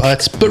regular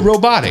butts, but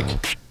robotic.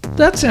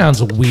 That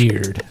sounds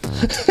weird.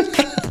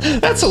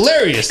 That's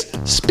hilarious.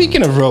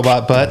 Speaking of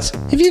robot butts,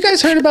 have you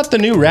guys heard about the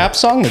new rap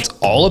song that's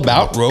all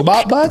about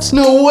robot butts?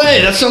 No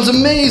way, that sounds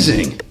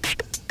amazing.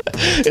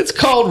 It's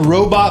called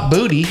Robot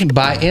Booty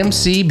by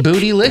MC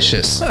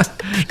Bootylicious.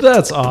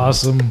 That's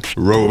awesome.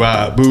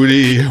 Robot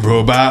booty.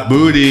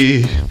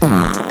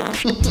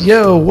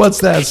 Yo, what's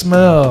that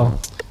smell?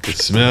 It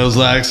smells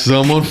like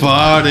someone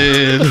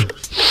farted.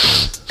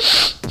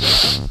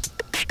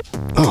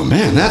 Oh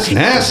man, that's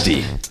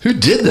nasty. Who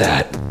did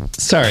that?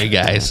 Sorry,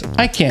 guys.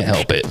 I can't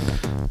help it.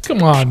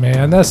 Come on,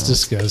 man. That's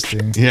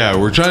disgusting. Yeah,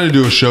 we're trying to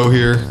do a show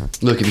here.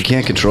 Look, if you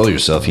can't control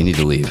yourself, you need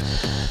to leave.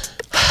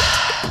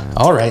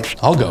 All right,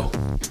 I'll go.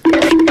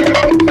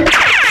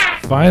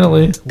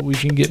 Finally, we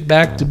can get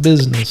back to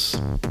business.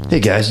 Hey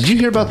guys, did you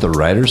hear about the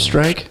writer's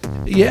strike?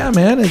 Yeah,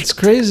 man, it's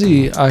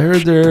crazy. I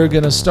heard they're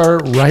going to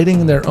start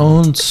writing their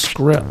own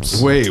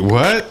scripts. Wait,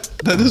 what?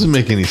 That doesn't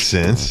make any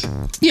sense.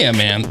 Yeah,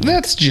 man,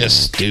 that's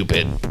just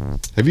stupid.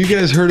 Have you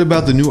guys heard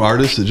about the new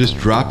artist that just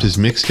dropped his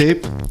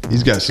mixtape?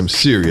 He's got some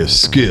serious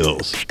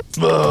skills.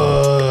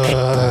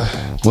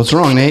 What's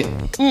wrong, Nate?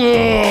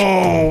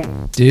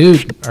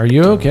 Dude, are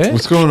you okay?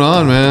 What's going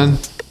on, man?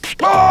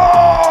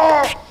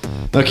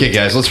 Okay,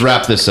 guys, let's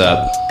wrap this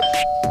up.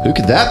 Who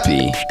could that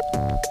be?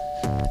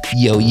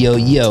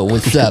 Yo,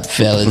 what's up,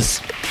 fellas?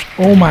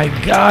 Oh my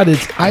god,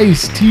 it's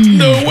Ice-T.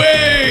 No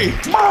way!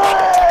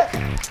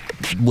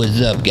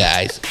 What's up,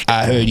 guys?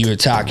 I heard you were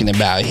talking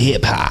about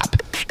hip hop.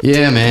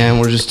 Yeah, man,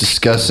 we're just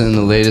discussing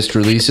the latest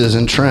releases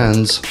and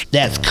trends.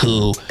 That's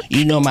cool.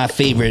 You know my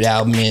favorite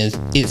album is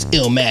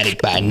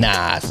Illmatic by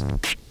Nas.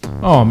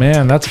 Oh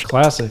man, that's a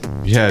classic.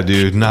 Yeah,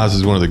 dude, Nas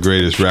is one of the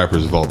greatest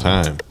rappers of all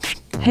time.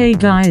 Hey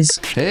guys.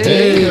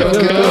 Hey,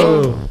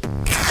 Coco.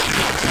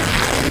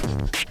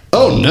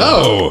 Oh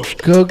no!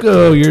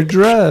 Coco, your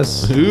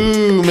dress.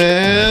 Ooh,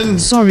 man.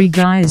 Sorry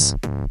guys.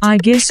 I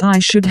guess I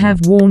should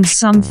have worn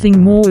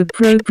something more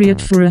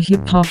appropriate for a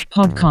hip-hop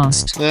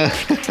podcast.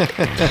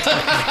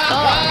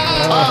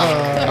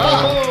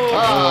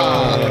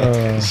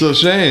 So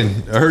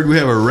Shane, I heard we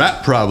have a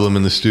rat problem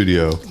in the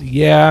studio.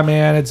 Yeah,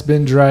 man, it's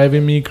been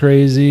driving me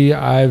crazy.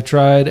 I've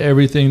tried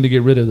everything to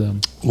get rid of them.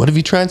 What have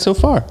you tried so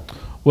far?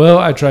 Well,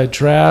 I tried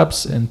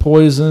traps and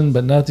poison,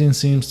 but nothing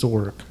seems to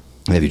work.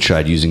 Have you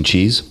tried using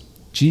cheese?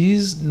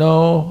 Cheese?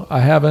 No,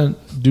 I haven't.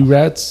 Do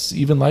rats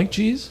even like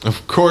cheese?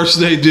 Of course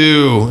they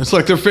do. It's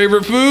like their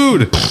favorite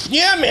food.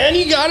 Yeah, man,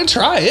 you gotta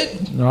try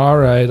it. All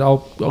right,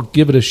 I'll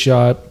give it a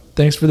shot.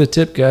 Thanks for the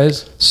tip,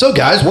 guys. So,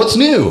 guys, what's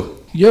new?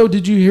 Yo,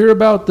 did you hear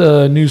about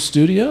the new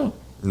studio?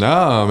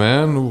 Nah,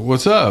 man.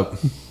 What's up?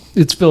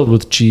 It's filled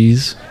with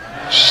cheese.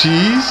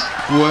 Cheese?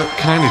 What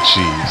kind of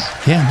cheese?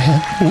 Yeah,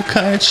 man. What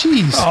kind of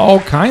cheese? All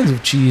kinds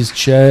of cheese.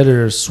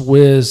 Cheddar,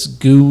 Swiss,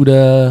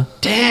 Gouda.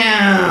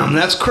 Damn,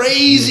 that's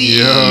crazy.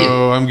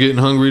 Yo, I'm getting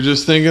hungry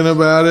just thinking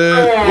about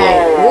it.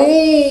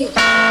 Whoa.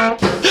 I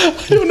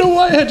don't know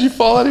why I had you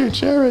fall out of your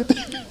chair right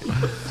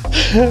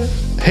there.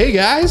 Hey,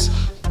 guys.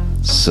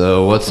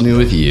 So, what's new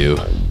with you?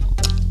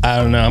 I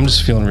don't know. I'm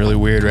just feeling really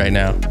weird right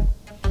now.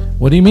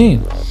 What do you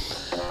mean?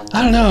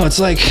 I don't know. It's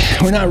like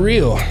we're not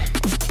real.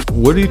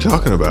 What are you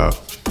talking about?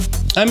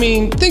 I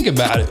mean, think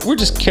about it. We're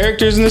just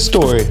characters in the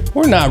story.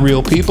 We're not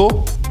real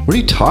people. What are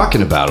you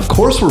talking about? Of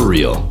course we're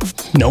real.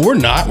 No, we're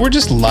not. We're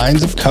just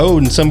lines of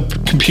code in some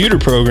computer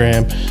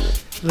program.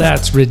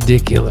 That's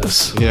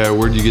ridiculous. Yeah,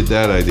 where'd you get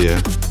that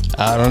idea?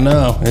 I don't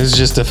know. It's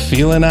just a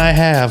feeling I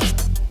have.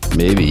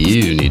 Maybe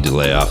you need to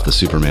lay off the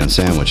Superman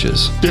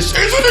sandwiches. This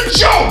isn't a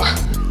joke!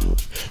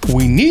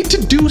 We need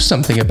to do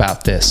something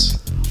about this.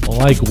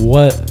 Like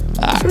what?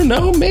 I don't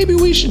know. Maybe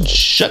we should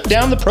shut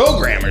down the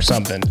program or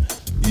something.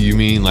 You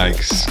mean like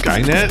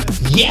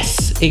Skynet?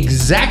 Yes,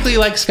 exactly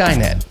like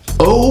Skynet.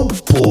 Oh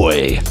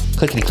boy.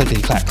 Clickety,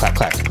 clickety, clack, clack,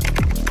 clack.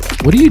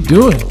 What are you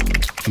doing?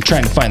 I'm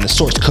trying to find the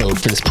source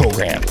code for this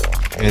program.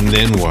 And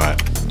then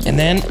what? And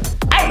then,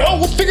 I don't know,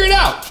 we'll figure it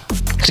out.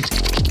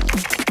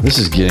 This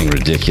is getting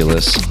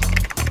ridiculous.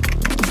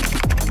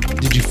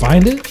 Did you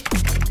find it?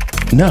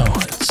 No,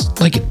 it's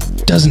like it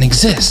doesn't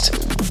exist.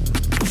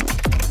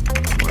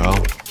 Well,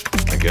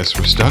 I guess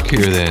we're stuck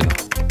here then.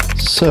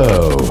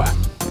 So,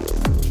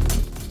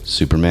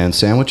 Superman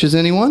sandwiches,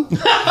 anyone? Hey,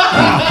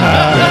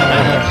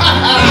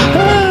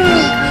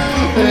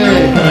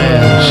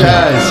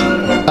 guys,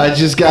 I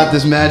just got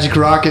this magic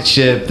rocket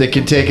ship that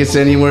can take us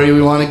anywhere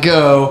we want to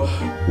go.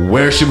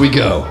 Where should we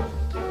go?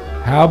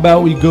 How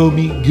about we go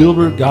meet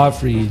Gilbert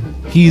Gottfried?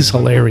 He's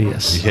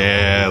hilarious.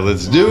 Yeah,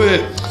 let's do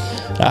it.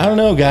 I don't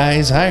know,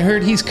 guys. I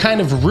heard he's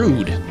kind of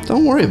rude.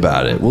 Don't worry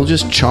about it. We'll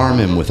just charm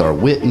him with our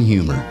wit and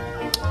humor.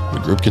 The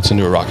group gets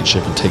into a rocket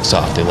ship and takes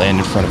off. They land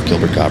in front of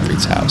Gilbert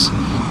Gottfried's house.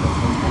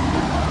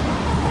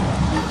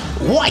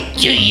 What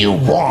do you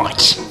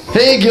want?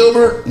 Hey,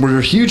 Gilbert.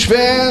 We're huge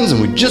fans,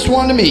 and we just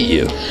wanted to meet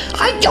you.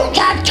 I don't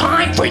have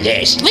time for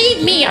this.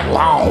 Leave me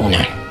alone.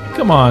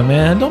 Come on,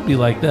 man. Don't be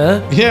like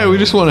that. Yeah, we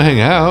just want to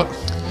hang out.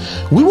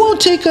 We won't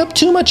take up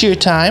too much of your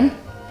time.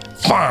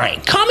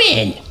 Fine, come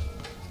in.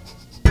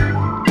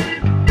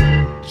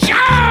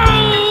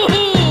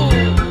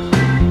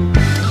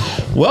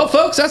 Well,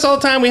 folks, that's all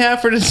the time we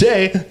have for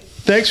today.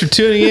 Thanks for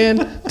tuning in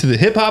to the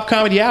Hip Hop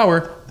Comedy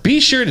Hour. Be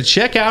sure to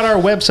check out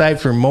our website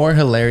for more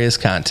hilarious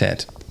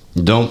content.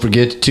 Don't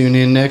forget to tune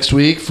in next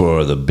week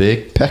for the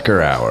Big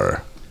Pecker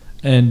Hour.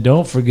 And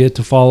don't forget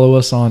to follow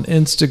us on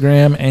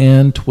Instagram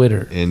and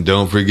Twitter. And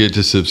don't forget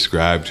to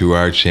subscribe to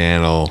our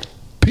channel.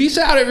 Peace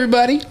out,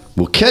 everybody.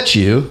 We'll catch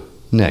you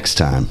next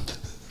time.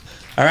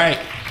 All right.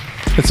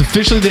 That's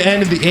officially the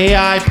end of the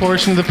AI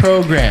portion of the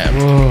program.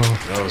 Whoa.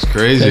 That was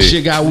crazy. That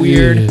shit got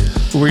weird. Yeah.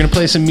 We're going to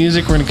play some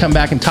music. We're going to come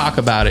back and talk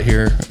about it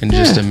here in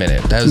just a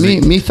minute. That was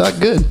Me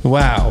thought good.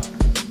 Wow.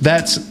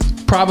 That's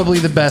probably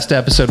the best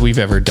episode we've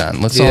ever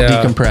done. Let's all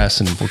decompress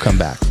and we'll come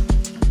back.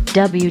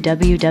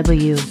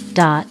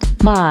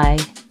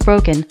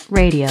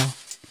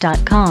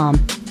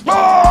 www.mybrokenradio.com.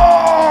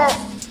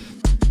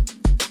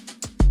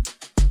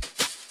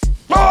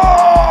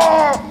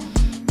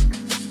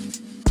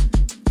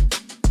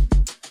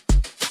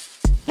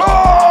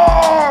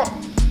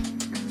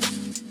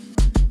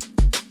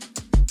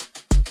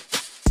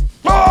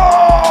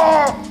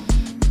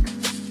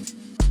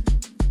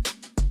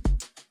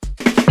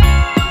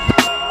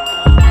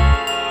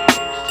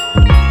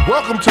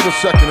 Welcome to the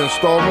second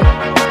installment.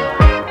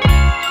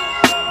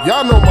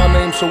 Y'all know my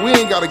name, so we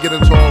ain't gotta get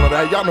into all of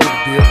that. Y'all know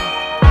the deal.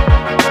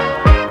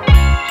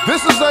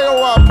 This is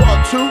AOI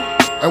Part 2,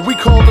 and we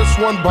call this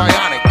one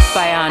Bionics.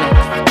 Bionics.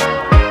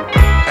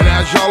 And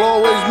as y'all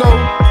always know,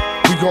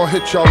 gonna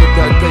hit y'all with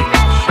that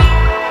Daylight shit.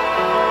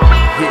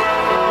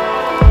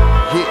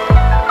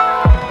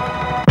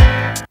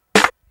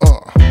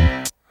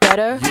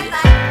 Better.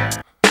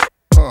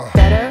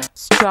 Better.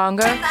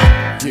 Stronger.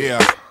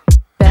 Yeah.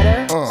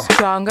 Better.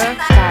 Stronger.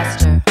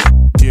 Faster.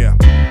 Yeah.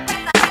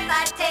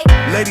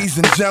 Ladies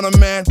and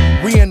gentlemen,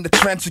 we in the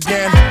trench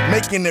again,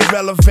 making it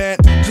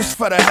relevant, just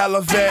for the hell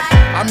of it.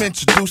 I'm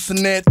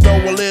introducing it, throw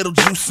a little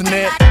juice in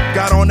it.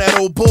 Got on that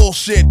old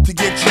bullshit to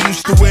get you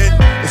used to it.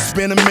 It's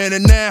been a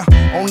minute now,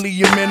 only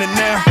a minute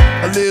now.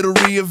 A little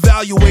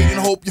reevaluating,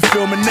 hope you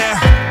feel me now.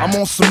 I'm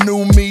on some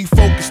new me,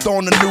 focused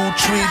on the new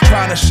tree,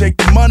 trying to shake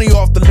the money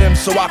off the limb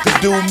so I can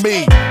do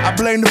me. I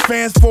blame the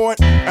fans for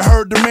it, I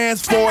heard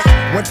demands for it.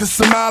 Went to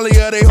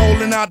Somalia, they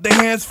holding out their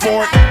hands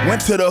for it.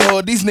 Went to the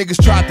hood, these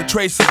niggas tried to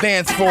trace a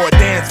dance for a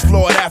dance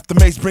floor. After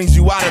Mace brings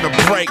you out of the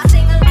break.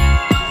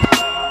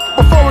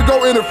 Before we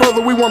go any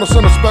further, we want to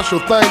send a special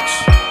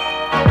thanks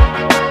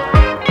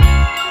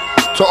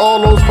to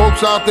all those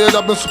folks out there that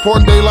have been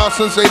supporting Daylight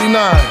since '89.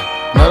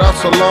 Now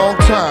that's a long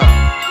time.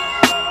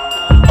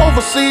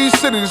 Overseas,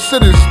 city to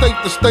city, state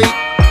to state.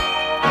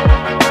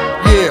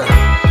 Yeah,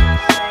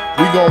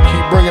 we gonna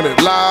keep bringing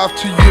it live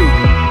to you.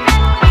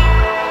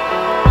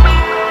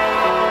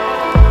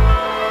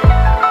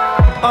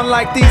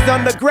 Unlike these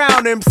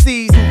underground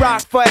MCs who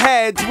rock for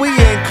heads, we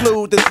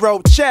include the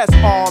throat, chest,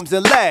 arms,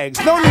 and legs.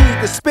 No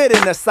need to spit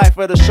in a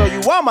cipher to show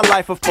you I'm a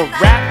lifer for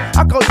rap.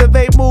 I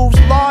cultivate moves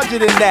larger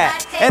than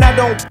that, and I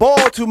don't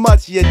ball too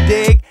much, you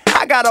dig?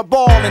 I got a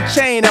ball and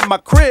chain at my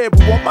crib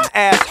who want my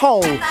ass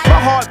home. My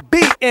heart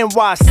beat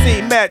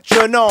NYC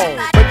metronome,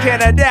 but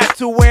can't adapt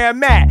to where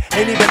I'm at.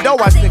 And even though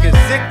I sing it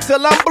sick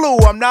till I'm blue,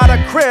 I'm not a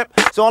crip.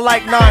 So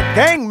unlike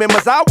non-gang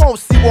members, I won't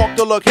see walk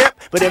to look hip.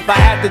 But if I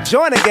had to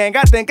join a gang,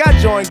 I think I'd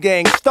join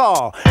Gang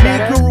Star. Me,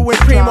 Guru, and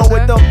Primo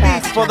with them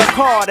beats for the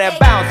car that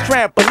bounce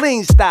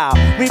trampoline style.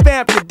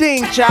 Revamp your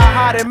ding child,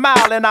 hot and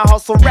mild, and I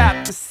hustle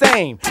rap the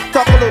same.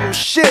 Talk a little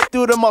shit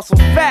through the muscle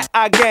fat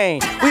I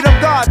gain. We them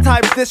God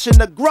types dishing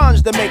the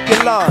grunge to make you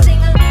lunge.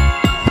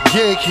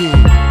 Yeah, kid.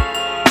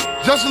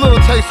 Just a little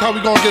taste how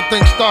we gonna get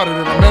things started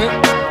in a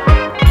minute.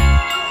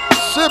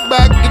 Sit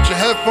back, get your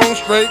headphones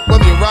straight.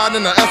 Whether you're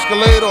riding in an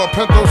Escalade or a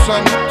Pinto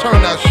something,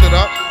 turn that shit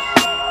up.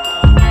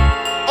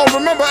 Oh,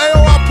 remember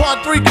AOR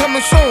Part 3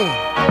 coming soon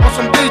on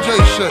some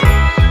DJ shit.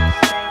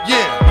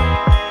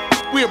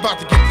 Yeah, we about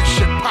to get this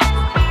shit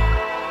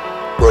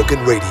poppin'.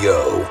 Broken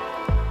Radio.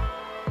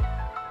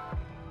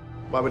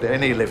 Why would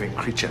any living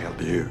creature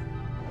help you?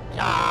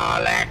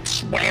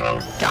 Daleks will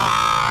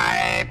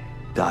die.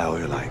 Die all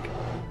you like.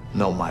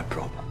 Not my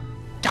problem.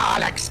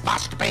 Daleks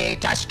must be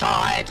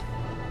destroyed.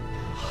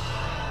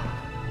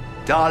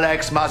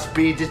 Daleks must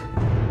be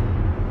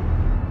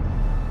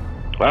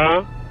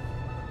Huh?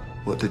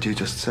 What did you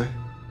just say?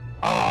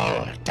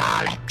 All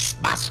Daleks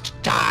must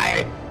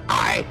die.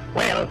 I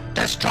will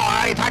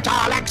destroy the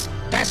Daleks.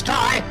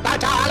 Destroy the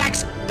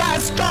Daleks.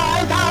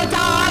 Destroy the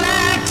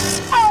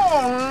Daleks.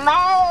 Oh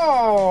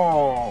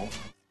no!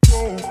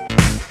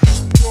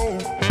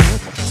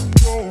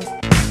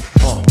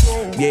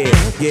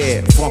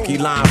 Yeah, funky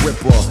line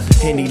ripper,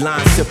 Henny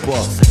line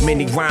sipper,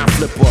 mini rhyme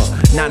flipper,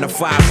 9 to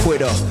 5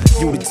 quitter.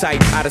 You the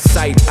type out of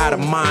sight, out of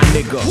mind,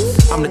 nigga.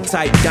 I'm the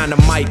type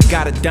dynamite,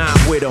 gotta dime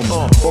with him,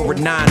 or a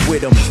 9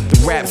 with him.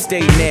 The rap stay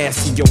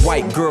nasty, your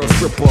white girl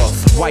stripper,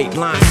 white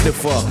line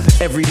sniffer.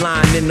 Every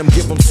line in them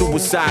give them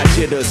suicide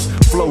jitters.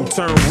 Flow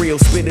turn real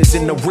spitters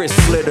in the wrist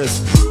slitters.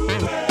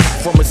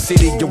 From a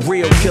city of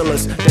real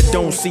killers that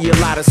don't see a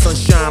lot of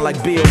sunshine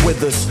like Bill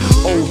Withers.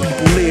 Old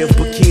people live,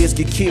 but kids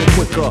get killed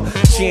quicker.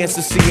 Chance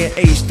of seeing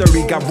age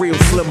 30 got real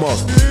slimmer.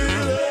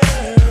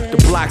 The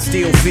block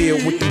still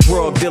filled with the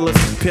drug dealers,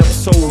 pimp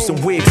souls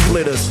and wig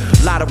splitters.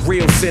 Lot of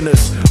real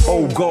sinners.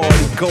 Oh God,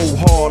 he go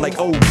hard like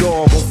old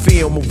dog on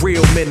film a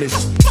real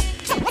menace.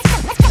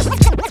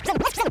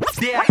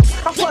 Yeah,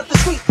 I flood the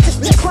street,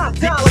 crime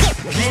dollars.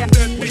 Yeah.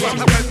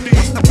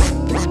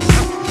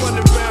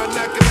 Running around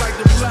acting like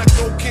the black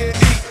don't can't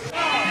eat.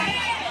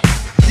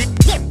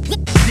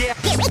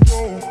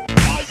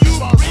 Are you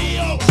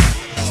real?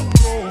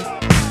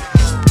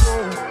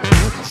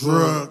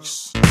 Drugs.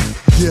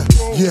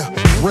 Yeah,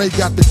 Ray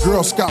got the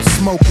Girl Scout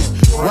smoking.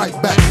 Right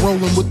back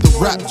rolling with the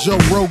rap Joe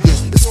Rogan.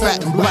 It's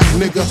fat and black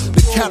nigga,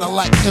 the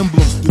Cadillac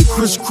emblem. The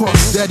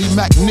crisscross Daddy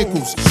Mac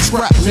Nichols.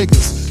 Scrap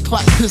niggas.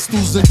 Clap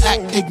pistols and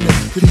act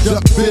ignorant.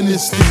 Conduct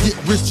business to get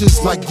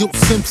riches like Gil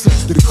Simpson.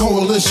 The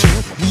coalition,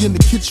 we in the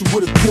kitchen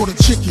with a quarter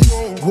chicken.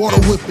 Water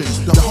whipping,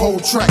 the whole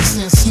track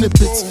saying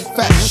snippets.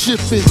 Fat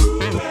shipping.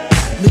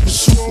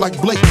 Niggas shoot like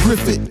Blake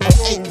Griffith. On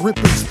 8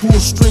 rippings, pull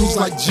strings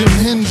like Jim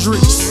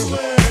Hendrix.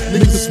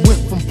 Niggas went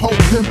from pole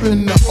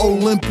pimping to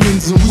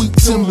Olympians and wheat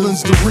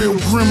Timberlands to real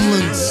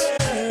gremlins.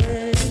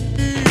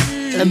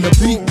 And the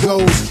beat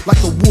goes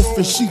like a wolf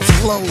in sheep's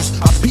clothes.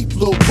 I peep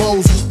little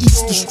bows who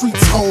eats the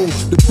streets whole.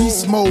 The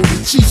beast mode,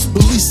 the Chiefs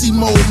Belisi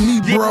mode, me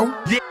bro.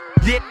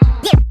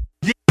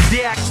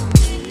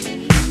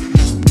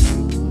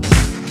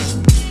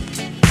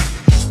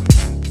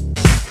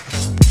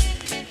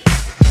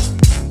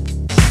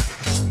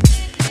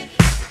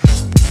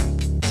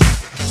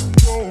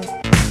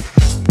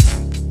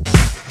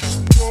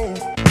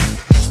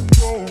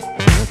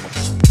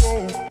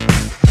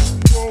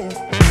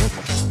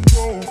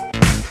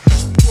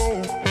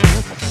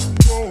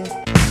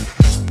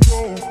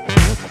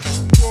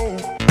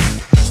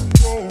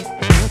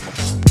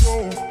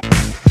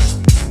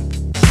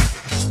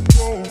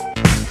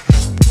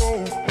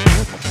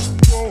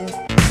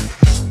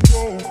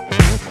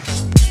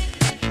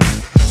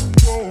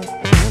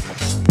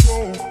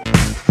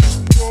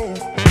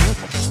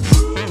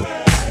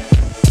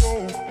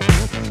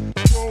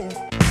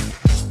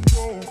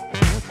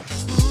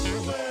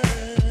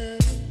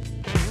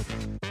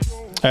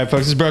 All right,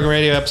 folks, this is Broken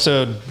Radio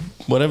episode,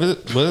 whatever,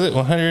 what is it,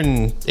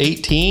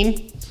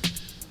 118?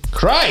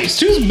 Christ,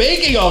 who's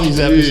making all these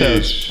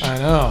episodes? I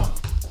know.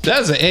 That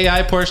was the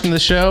AI portion of the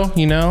show,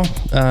 you know.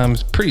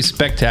 It's pretty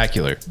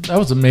spectacular. That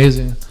was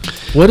amazing.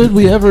 What did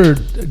we ever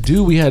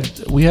do? We had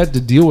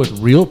to deal with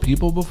real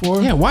people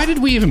before. Yeah, why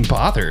did we even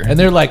bother? And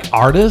they're like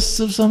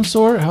artists of some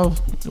sort.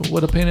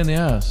 What a pain in the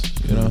ass,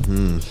 you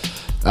know.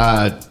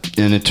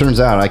 And it turns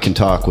out I can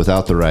talk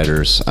without the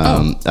writers.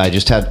 I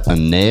just had a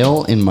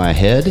nail in my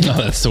head.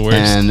 Oh, that's the worst.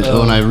 And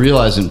when I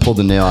realized and pulled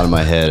the nail out of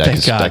my head,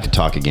 I could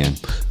talk again.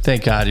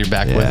 Thank God you're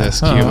back with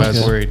us, Q. I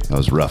was worried. I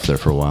was rough there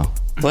for a while.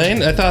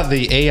 Blaine, I thought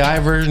the AI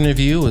version of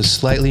you was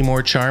slightly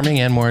more charming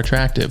and more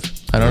attractive.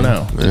 I don't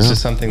know. It's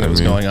just something that was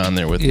going on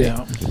there with me.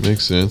 It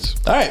makes sense.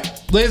 All right,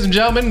 ladies and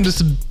gentlemen, this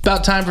is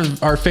about time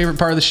for our favorite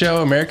part of the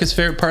show, America's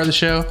favorite part of the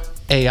show,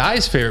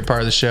 AI's favorite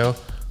part of the show,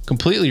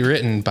 completely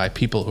written by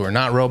people who are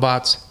not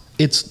robots.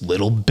 It's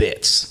Little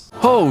Bits.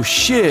 Oh,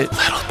 shit.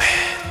 Little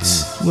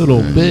Bits.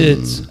 Little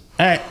Bits.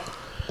 All right.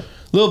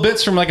 Little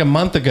Bits from like a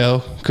month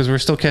ago, because we're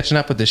still catching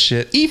up with this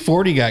shit.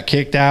 E40 got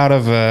kicked out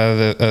of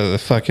the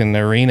fucking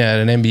arena at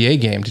an NBA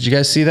game. Did you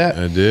guys see that?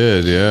 I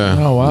did, yeah.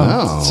 Oh,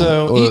 wow.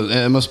 So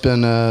it must have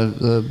been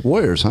the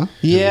Warriors, huh?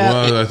 Yeah.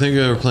 Well, I think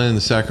they were playing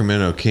the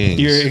Sacramento Kings.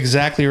 You're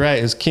exactly right.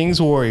 It was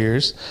Kings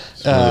Warriors.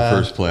 It's one of the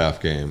first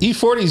playoff games.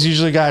 E40's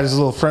usually got his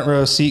little front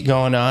row seat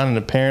going on, and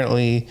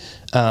apparently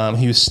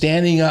he was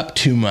standing up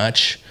too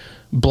much,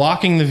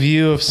 blocking the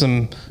view of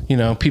some,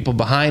 people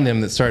behind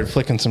him that started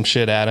flicking some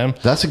shit at him.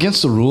 That's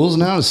against the rules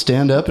now to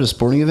stand up at a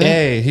sporting event?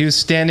 Hey, he was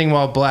standing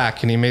while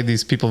black, and he made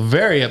these people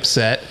very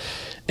upset.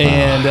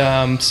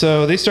 And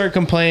so they started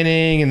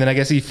complaining, and then I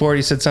guess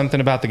E40 said something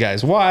about the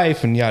guy's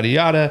wife and yada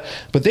yada.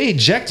 But they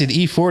ejected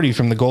E40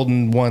 from the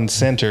Golden One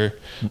Center.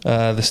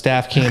 The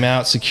staff came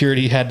out,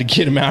 security had to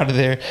get him out of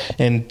there,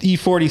 and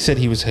E40 said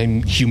he was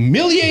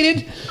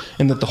humiliated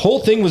and that the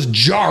whole thing was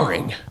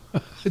jarring.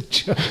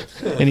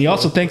 And he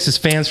also thanks his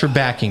fans for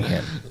backing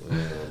him.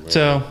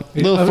 So,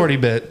 little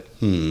 40-bit.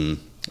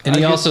 And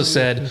he also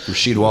said...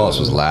 Rasheed Wallace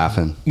was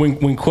laughing.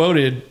 When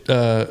quoted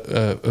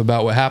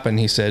about what happened,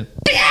 he said,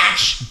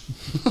 "Bitch!"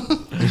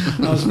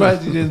 I was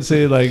surprised you didn't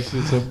say like...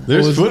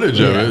 There's footage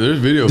of it. There's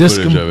video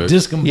footage of it.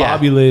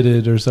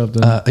 Discombobulated or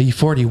something.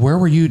 E40, where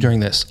were you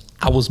during this?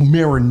 I was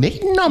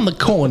marinating on the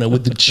corner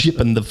with the chip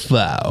and the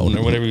phone,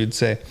 or whatever you'd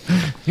say.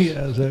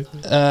 Yeah,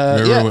 exactly. I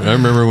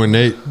remember when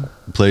Nate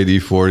played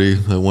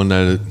E40 that one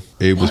night that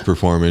Abe was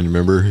performing.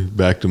 Remember, he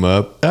backed him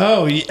up.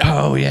 Oh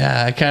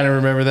yeah, I kind of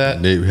remember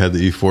that. Nate had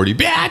the E40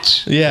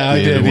 bitch. Yeah,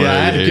 I did. Yeah, I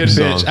had a good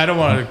bitch. I don't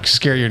want to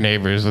scare your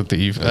neighbors with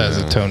the as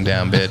a toned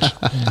down bitch.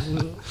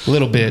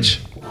 Little bitch.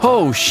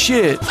 Oh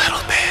shit.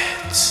 Little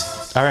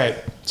bits. All right,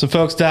 some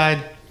folks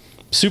died.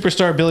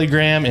 Superstar Billy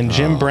Graham and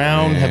Jim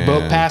Brown have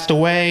both passed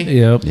away.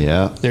 Yep.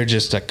 Yeah. They're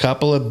just a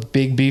couple of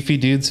big beefy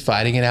dudes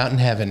fighting it out in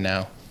heaven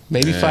now.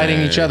 Maybe fighting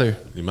each other.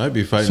 You might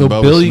be fighting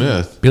Bubba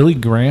Smith. Billy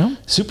Graham?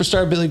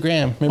 Superstar Billy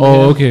Graham. Remember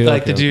him? Okay.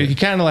 Like the dude, he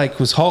kind of like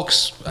was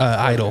Hulk's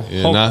idol.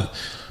 Yeah, Hulk.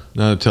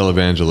 not a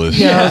televangelist.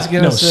 Yeah, I was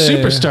gonna say.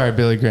 Superstar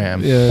Billy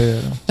Graham.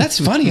 Yeah. That's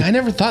funny. I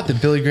never thought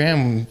that Billy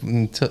Graham.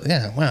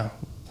 Wow.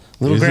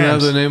 Little Isn't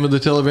Grahams. that the name of the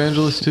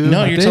televangelist too?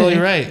 No, you're totally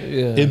right.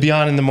 Yeah. It'd be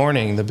on in the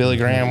morning. The Billy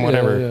Graham,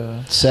 whatever.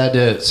 Yeah. Sad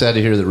to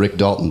hear that Rick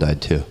Dalton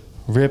died too.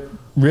 Rick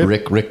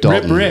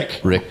Dalton.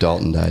 Rick. Rick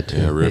Dalton died too.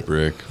 Yeah,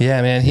 Rick.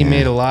 Yeah, man. He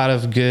made a lot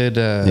of good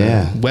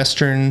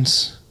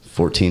westerns.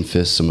 14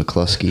 Fists of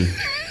McCluskey.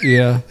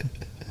 Yeah.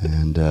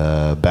 And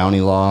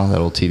Bounty Law, that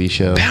old TV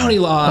show. Bounty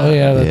Law. Oh,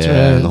 yeah, that's right.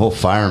 And the whole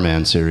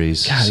Fireman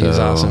series. God, he was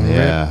awesome.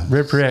 Yeah.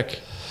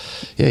 Rick.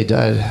 Yeah, he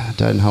died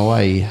in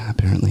Hawaii,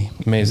 apparently.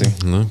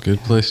 Amazing. No, good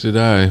place to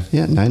die.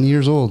 Yeah, 90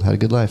 years old. Had a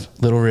good life.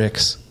 Little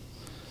Ricks.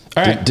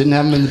 All right. Didn't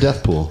have him in the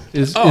death pool.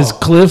 Is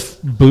Cliff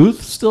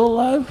Booth still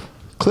alive?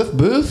 Cliff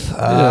Booth?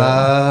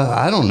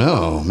 I don't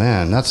know,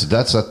 man. That's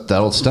that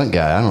old stunt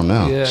guy. I don't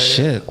know. Yeah.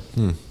 Shit.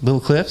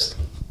 Little Cliffs.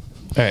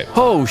 All right.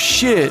 Oh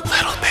shit.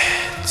 Little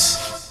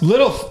bits.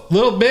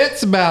 Little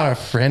bits about our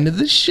friend of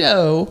the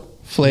show,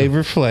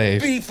 Flavor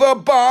Flav.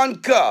 Beefa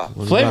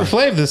Bonka. Flavor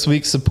Flav this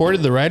week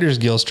supported the Writers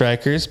Guild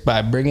strikers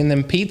by bringing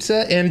them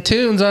pizza and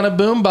tunes on a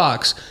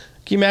boombox.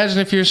 Can you imagine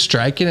if you're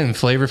striking and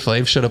Flavor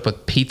Flav showed up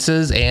with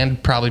pizzas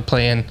and probably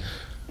playing?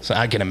 So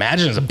I can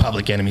imagine it's a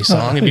Public Enemy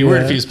song. It'd be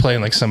weird if he was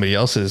playing like somebody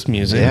else's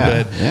music.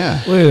 Yeah, but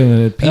yeah. Wait a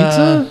minute,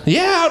 pizza?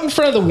 Yeah, out in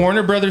front of the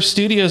Warner Brothers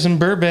studios in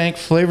Burbank,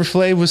 Flavor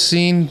Flav was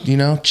seen,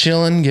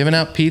 chilling, giving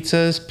out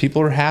pizzas.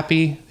 People were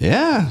happy.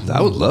 Yeah,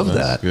 I would love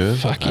that. Good.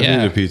 Fuck I yeah.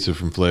 need a pizza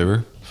from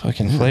Flavor.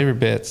 Fucking Flavor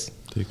Bits.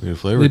 Take me to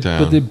Flavor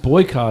Town. But they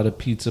boycott a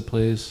pizza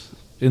place.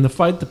 In the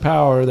Fight the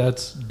Power,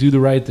 that's Do the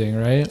Right Thing,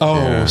 right? Oh,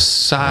 Yeah.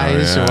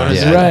 Size Oh, or yeah. what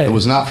is Yeah, it? Right. It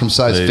was not from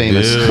Size They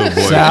Famous. do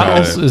boycott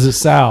Sal's? it. Is it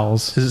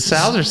Sal's? Is it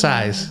Sal's or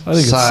Size? I think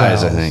it's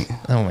Size, Sal's. I think.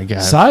 Oh my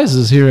god. Size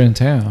is here in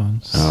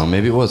town. Oh,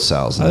 maybe it was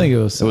Sal's. I then. think it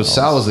was It was Sal's.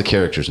 Sal was the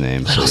character's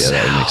name, so yeah,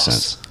 that would make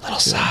sense. Little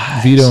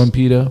Size. Vito and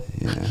Pito.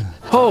 Yeah.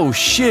 Oh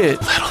shit.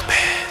 Little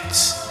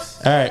bits.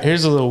 All right,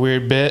 here's a little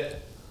weird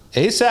bit.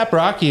 A$AP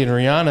Rocky and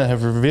Rihanna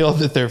have revealed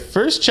that their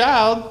first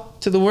child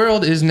to the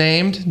world is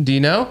named, do you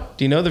know?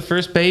 Do you know the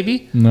first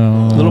baby?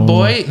 No. Little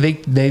boy.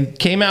 They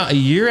came out a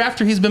year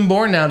after he's been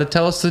born now to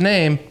tell us the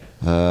name.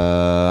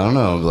 I don't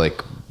know,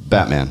 like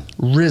Batman.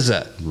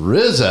 RZA.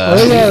 RZA?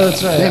 Oh, yeah,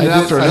 that's right. Named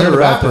after another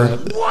rapper.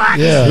 What?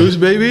 Yeah. Whose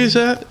baby is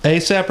that?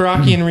 A$AP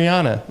Rocky and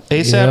Rihanna.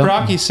 A$AP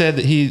Rocky said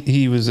that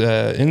he was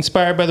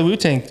inspired by the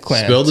Wu-Tang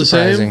Clan. Spelled the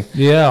same?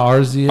 Yeah,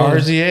 RZA.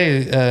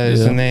 RZA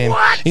is the name.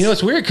 What? You know,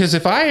 it's weird because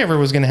if I ever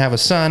was going to have a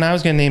son, I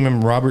was going to name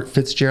him Robert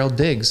Fitzgerald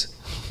Diggs.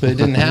 But it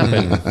didn't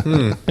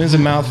happen. It was a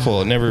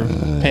mouthful. It never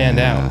panned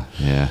out.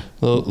 Yeah.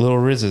 Little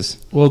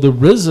RZAs. Well, the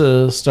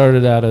RZA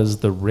started out as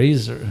the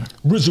Razor.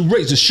 RZA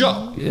Razor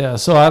Shop. Yeah,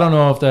 so I don't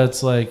know if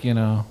that's like,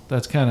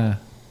 that's kind of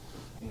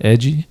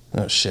edgy.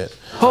 Oh, shit.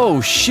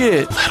 Oh,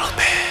 shit. Little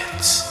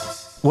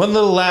bits. One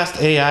little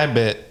last AI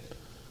bit.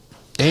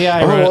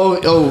 AI.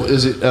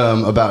 Is it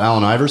about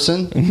Allen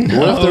Iverson? No.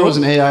 What if there was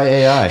an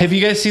AI? Have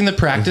you guys seen the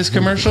practice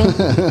commercial?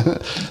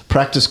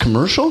 Practice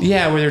commercial?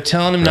 Yeah, where they're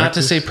telling him not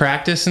to say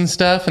practice and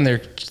stuff, and they're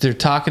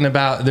talking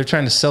about they're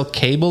trying to sell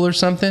cable or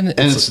something. And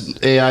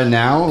it's AI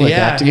now? Like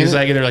acting he's it?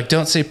 like, they're like,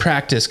 don't say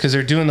practice because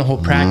they're doing the whole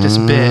practice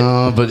bit.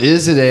 But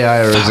is it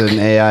AI or is it an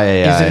AI?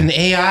 Is it an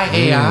AI?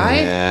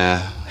 Yeah.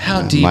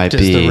 How deep Might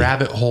does be. the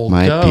rabbit hole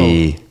Might go?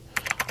 be.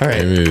 All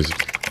right.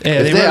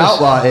 If they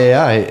outlaw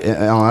AI,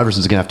 Allen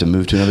Iverson's gonna have to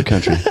move to another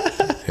country.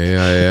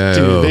 AI.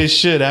 Dude, they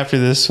should after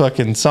this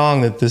fucking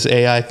song that this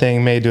AI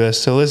thing made to us.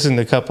 So listen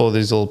to a couple of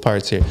these little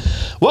parts here.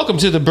 Welcome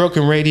to the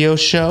Broken Radio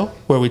Show,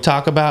 where we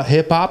talk about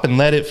hip hop and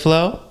let it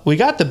flow. We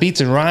got the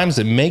beats and rhymes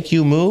that make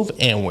you move,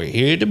 and we're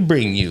here to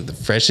bring you the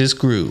freshest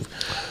groove.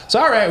 So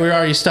all right, we're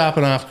already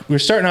stopping off. We're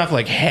starting off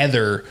like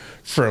Heather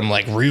from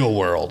like Real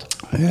World.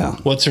 Yeah.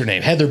 What's her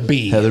name? Heather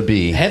B. Heather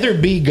B. Heather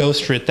B.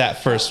 Ghost writ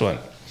that first one.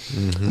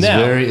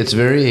 Now, It's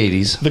very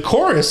 80s. the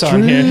chorus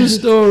on here. True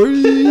story.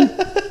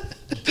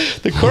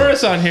 The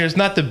chorus on here is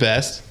not the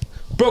best.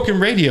 Broken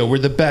Radio, we're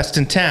the best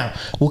in town.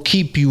 We'll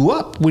keep you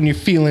up when you're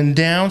feeling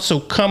down. So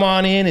come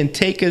on in and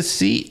take a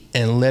seat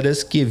and let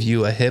us give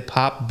you a hip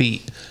hop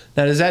beat.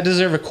 Now, does that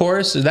deserve a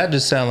chorus? Or does that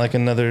just sound like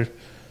another?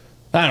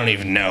 I don't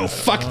even know.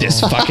 Fuck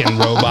this fucking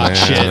robot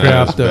shit.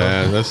 That's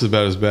bad. That's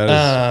about as bad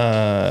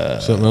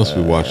as something else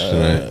we watched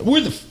tonight.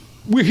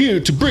 We're here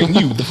to bring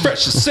you the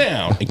freshest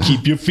sound and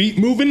keep your feet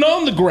moving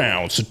on the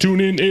ground. So tune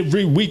in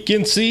every week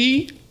and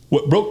see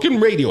what Broken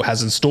Radio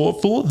has in store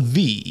for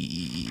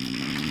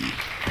thee.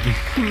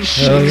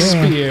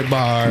 Shakespeare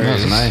bars. That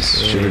was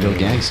nice. Sugarhill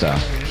Gang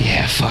style.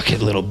 Yeah, fuck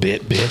it, little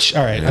bit, bitch.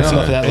 All right, that's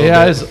enough of that little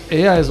bit.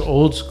 AI is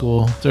old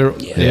school.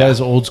 AI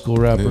is old school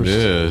rappers. It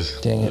is.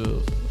 Dang it.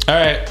 All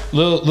right,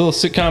 little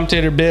Sick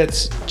Commentator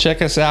bits.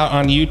 Check us out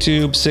on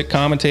YouTube. Sick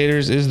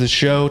Commentators is the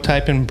show.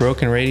 Type in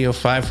Broken Radio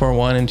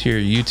 541 into your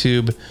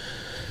YouTube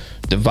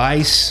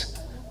device.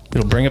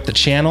 It'll bring up the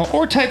channel.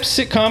 Or type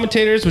Sick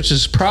Commentators, which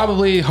is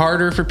probably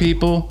harder for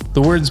people.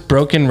 The words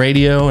Broken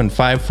Radio and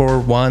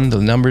 541, the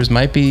numbers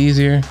might be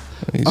easier.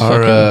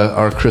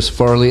 Our Chris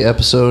Farley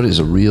episode is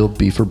a real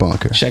beefer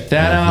bonker. Check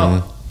that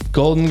out.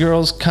 Golden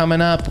Girls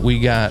coming up. We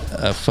got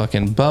a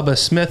fucking Bubba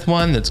Smith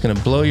one that's going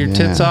to blow your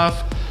tits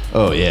off.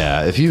 Oh,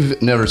 yeah. If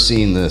you've never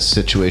seen the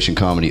situation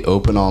comedy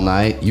Open All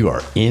Night, you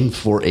are in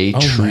for a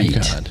treat.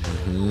 My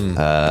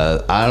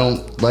God. I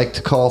don't like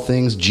to call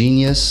things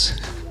genius,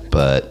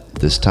 but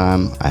this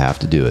time I have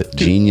to do it.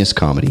 Genius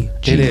comedy.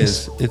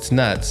 Genius. It is. It's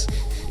nuts.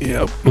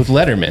 Yep. With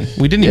Letterman.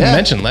 We didn't even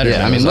mention Letterman.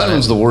 Yeah, I mean,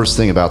 Letterman's the worst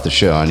thing about the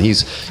show, and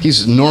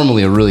he's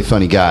normally a really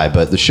funny guy,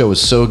 but the show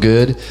is so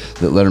good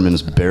that Letterman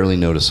is barely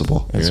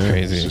noticeable. That's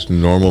crazy. It's just a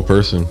normal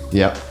person.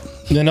 Yep.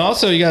 And then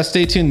also, you got to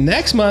stay tuned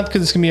next month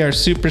because it's going to be our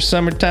super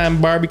summertime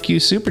barbecue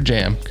super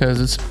jam because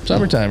it's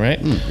summertime,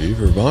 right?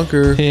 Beaver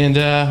bunker. And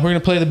we're going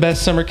to play the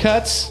best summer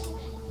cuts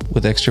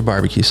with extra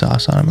barbecue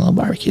sauce on them. A little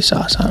barbecue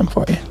sauce on them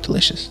for you.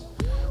 Delicious.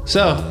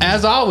 So,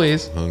 as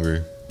always,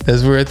 hungry.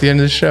 As we're at the end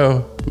of the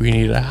show, we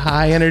need a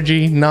high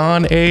energy,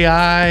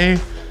 non-AI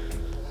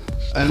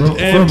and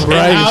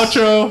Bryce.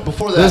 outro.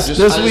 Before that, this I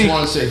just week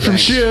want to say from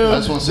thanks. Shiv. I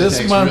just want to say This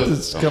thanks. month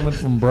it's coming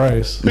from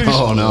Bryce.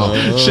 Oh,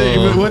 no. Shit,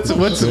 what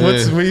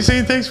are you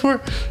saying thanks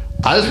for?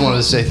 I just wanted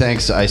to say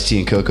thanks to Ice-T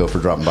and Coco for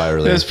dropping by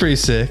earlier. That's pretty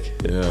sick.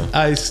 Yeah.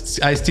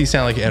 Ice-T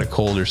sound like he had a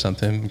cold or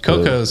something.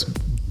 Coco's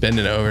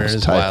bending over.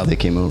 It's tight. wild. They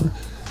came over.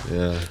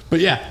 Yeah.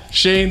 But yeah,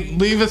 Shane,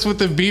 leave us with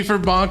the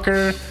beefer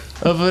bonker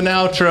of an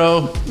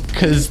outro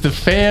because the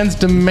fans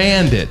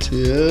demand it.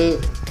 Yeah.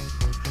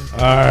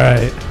 All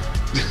right.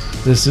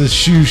 This is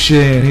Shoe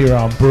Shane here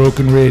on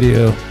Broken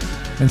Radio.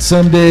 And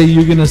someday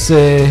you're going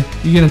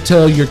to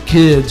tell your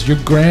kids, your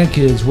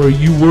grandkids where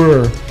you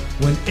were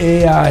when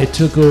AI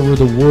took over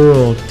the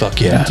world.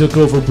 Fuck yeah. And took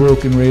over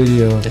Broken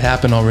Radio. It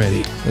happened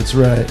already. That's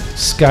right.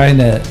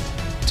 Skynet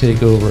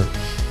take over.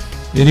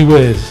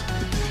 Anyways,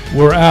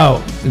 we're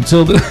out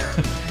until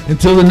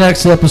the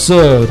next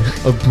episode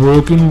of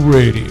Broken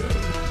Radio.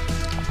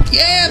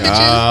 Yeah, bitches.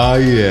 Ah,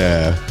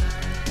 yeah.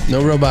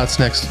 No robots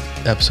next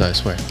episode, I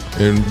swear.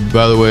 And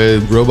by the way,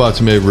 robots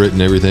may have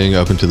written everything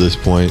up until this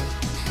point,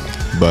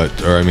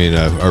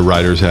 our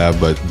writers have,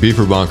 but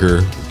Beaver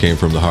Bunker came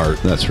from the heart.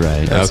 That's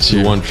right. That's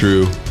the one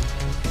true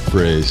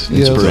phrase.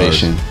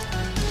 Inspiration.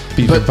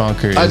 Beaver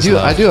Bunker. I do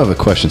have a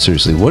question,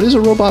 seriously. What is a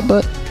robot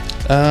butt?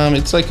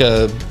 It's like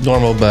a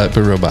normal butt,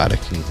 but robotic.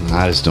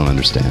 I just don't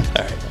understand.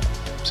 All right.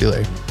 See you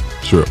later.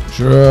 Sure.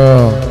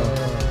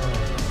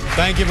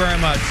 Thank you very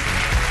much.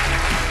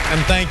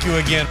 And thank you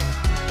again.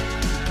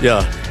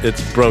 Yeah,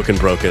 it's broken.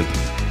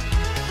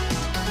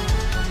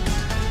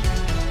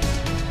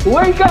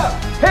 Wake up!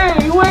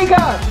 Hey, wake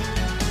up!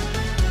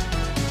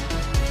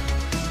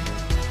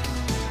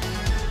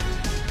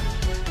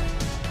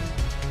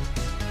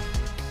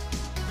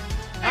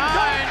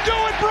 Don't do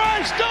it,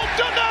 Bryce! No!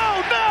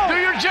 Do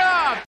your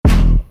job!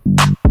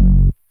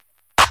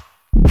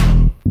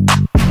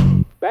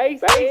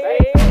 Base.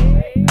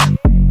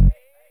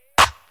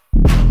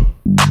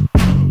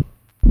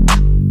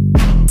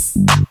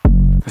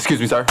 Excuse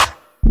me, sir.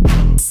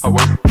 Oh,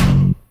 wait.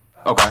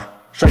 Okay.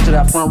 Straight to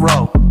that front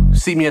row.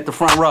 See me at the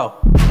front row.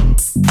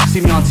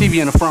 See me on TV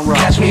in the front row.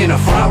 Catch me in the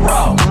front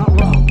row.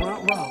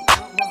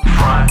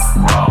 Front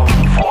row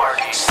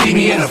 40. See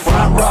me in the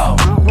front row.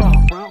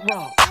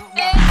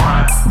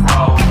 Front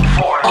row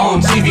 40.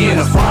 On TV in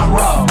the front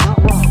row.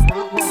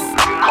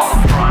 Call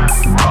front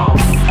row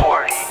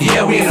 40.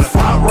 Yeah, we in the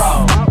front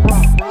row.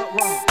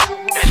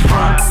 It's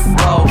front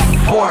row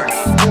 40.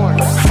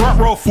 Front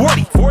row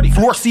 40,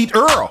 floor seat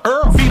Earl.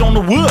 Feet on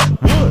the wood.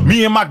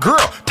 Me and my girl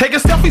taking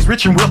selfies,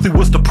 rich and wealthy,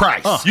 what's the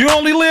price? You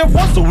only live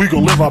once, so we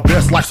gon' live our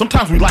best life.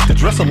 Sometimes we like to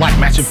dress alike,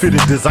 matching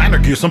fitted designer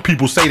gear. Some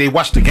people say they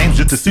watch the games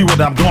just to see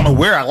what I'm gonna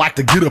wear. I like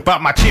to get up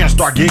out my chair and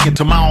start gigging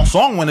to my own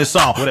song when it's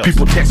on.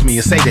 People text me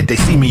and say that they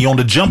see me on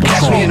the Jumbotron.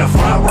 Catch me in the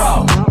front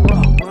row.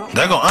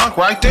 There go Unc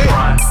right there.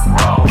 Front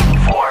row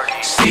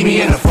 40. See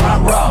me in the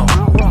front row.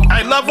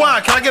 Hey, loved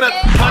one, can I get a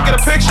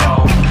picture?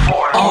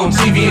 On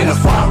TV in the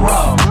front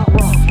row.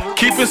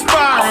 Keep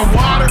inspiring,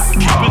 water.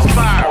 Keep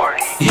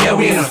inspiring. Yeah,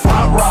 we in the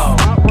front row.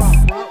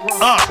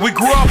 We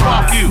grew up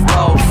off you.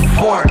 Row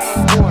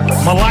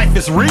 40. My life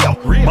is real.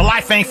 My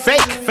life ain't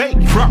fake.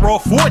 Front row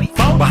 40.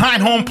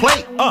 Behind home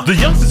plate. The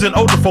youngsters and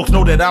older folks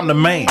know that I'm the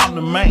man.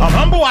 I'm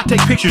humble, I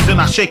take pictures and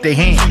I shake their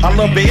hands. I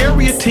love Bay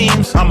Area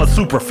teams, I'm a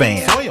super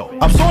fan.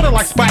 I'm sorta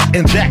like Spike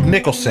and Jack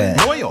Nicholson.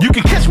 You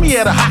can catch me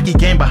at a hockey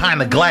game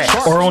behind the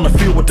glass. Or on the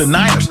field with the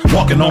Niners,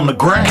 walking on the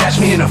grass. Catch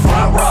me in the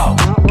front row.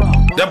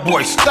 That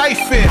boy stay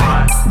fitted.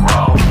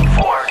 Row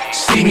 40.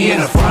 See me in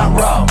the front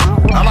row.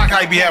 I like how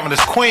he be having his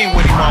queen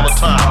with him all the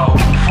time.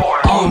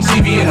 On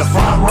TV in the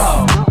front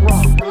row.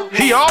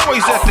 He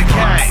always at the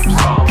games.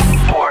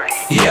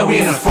 Yeah, we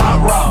in the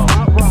front row.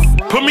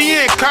 Put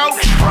me in,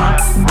 coach.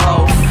 Front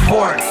row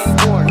 40.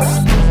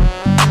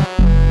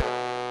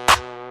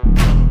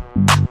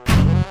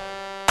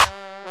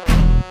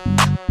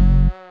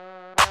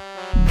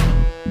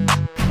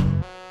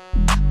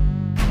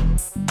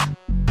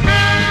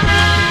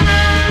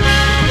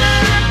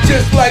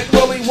 Just like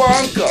Willy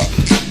Wonka.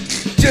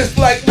 Just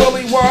like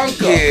Willy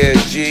Wonka. Yeah,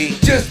 G.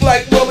 Just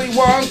like Willy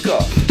Wonka.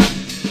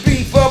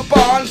 Beaver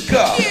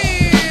Bonka.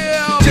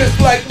 Yeah. Just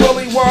like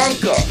Willy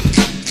Wonka.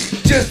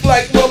 Just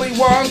like Willy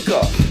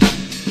Wonka.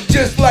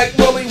 Just like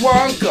Willy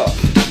Wonka.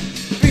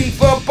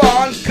 Beaver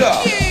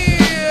Bonka.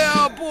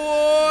 Yeah,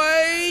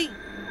 boy!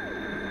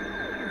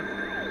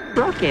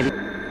 Broken.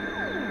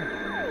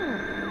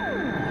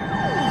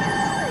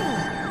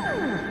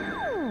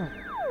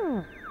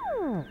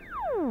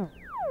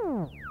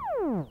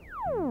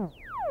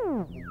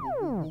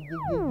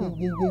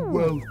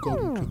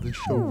 Welcome to the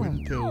Show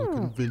and Tell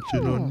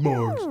convention on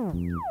Mars.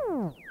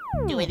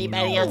 Do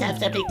anybody else have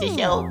something to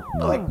show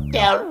or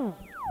tell?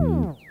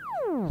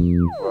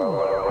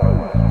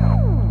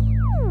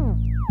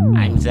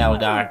 I'm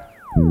Zeldar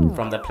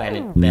from the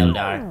planet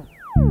Veldar,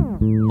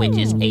 which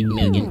is 8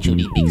 million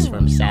Judy Beaks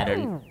from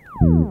Saturn.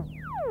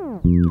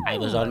 I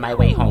was on my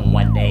way home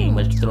one day and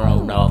was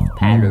thrown off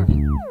pattern.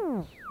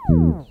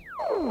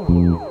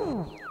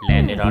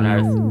 Landed on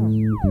Earth.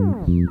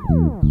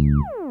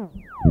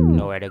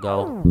 Nowhere to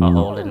go, a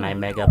hole in my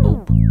mega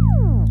boop.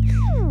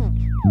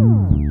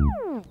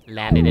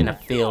 Landed in a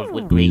field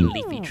with green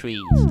leafy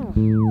trees.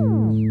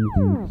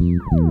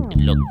 It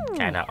looked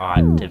kinda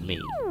odd to me.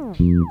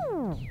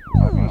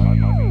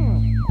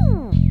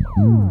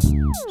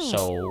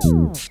 So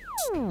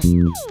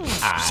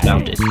I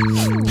smelled it,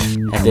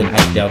 and then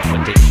I dealt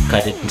with it,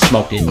 cut it and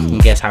smoked it, and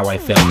guess how I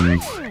felt?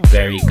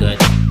 Very good.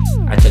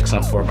 I took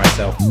some for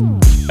myself.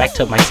 Back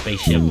to my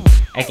spaceship.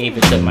 I gave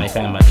it to my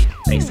family.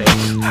 They said,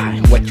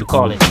 what you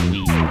call it?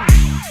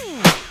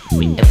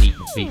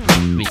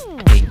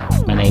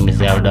 My name is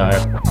Eldar.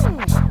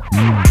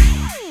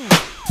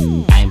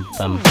 I'm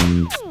from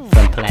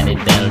planet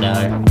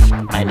Veldar.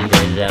 My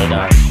leader is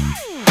Eldar.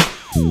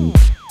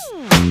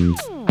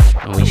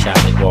 And we shop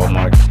at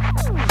Walmart.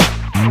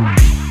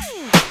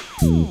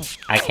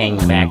 I came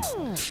back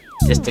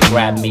just to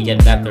grab me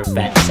another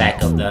fat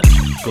sack of the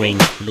green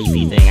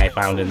leafy thing I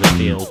found in the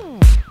field.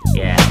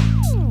 Yeah,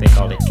 they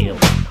call it guilt.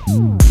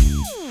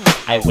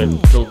 I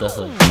went through the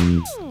hood.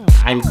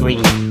 I'm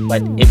green,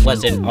 but it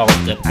wasn't all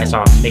good. I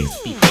saw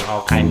mixed people,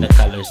 all kind of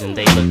colors, and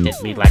they looked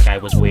at me like I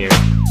was weird.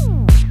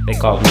 They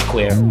called me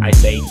queer. I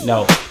say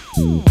no.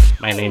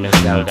 My name is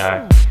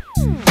Zeldar.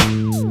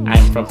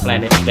 I'm from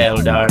planet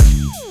Beldar.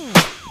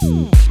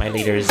 My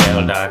leader is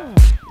Eldar.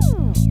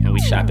 And we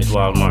shop at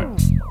Walmart.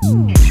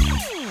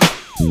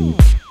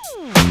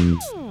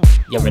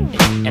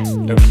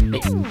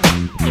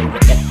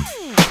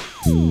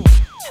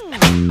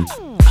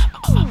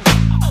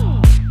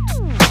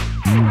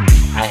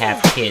 I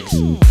have kids.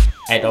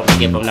 I don't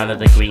give them none of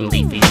the green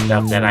leafy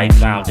stuff that I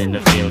found in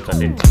the field, cause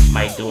it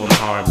might do them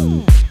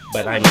harm.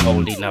 But I'm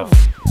old enough,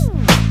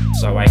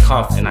 so I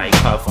cough and I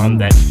puff on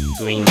that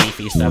green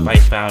leafy stuff I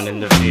found in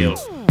the field.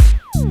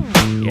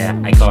 Yeah,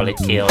 I call it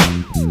kill.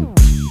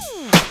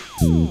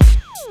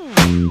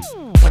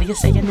 What do you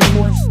say your name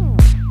was?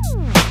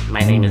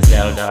 My name is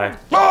Zeldar.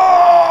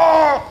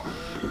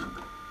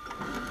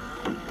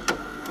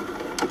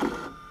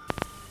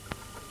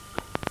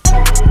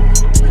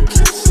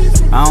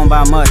 I don't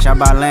buy much, I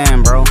buy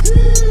land, bro.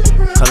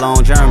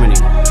 Cologne, Germany.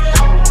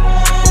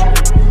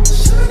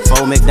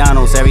 4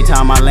 McDonald's every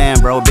time I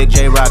land, bro. Big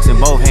J Rocks in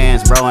both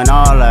hands, bro, and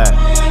all that.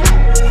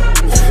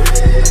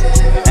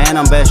 And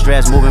I'm best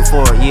dressed moving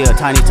forward, yeah.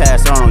 Tiny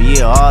Task Arnold,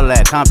 yeah, all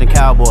that. Compton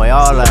Cowboy,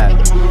 all that.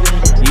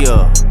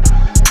 Yeah.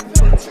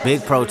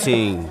 Big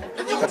protein.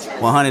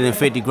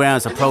 150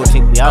 grams of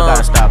protein. Y'all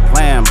gotta stop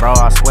playing, bro.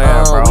 I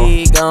swear, bro.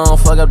 We gon'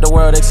 fuck up the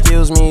world,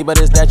 excuse me, but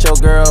is that your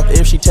girl?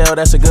 If she tell,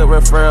 that's a good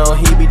referral.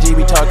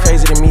 Heebie-jeebie talk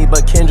crazy to me,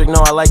 but Kendrick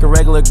know I like the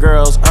regular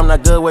girls. I'm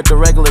not good with the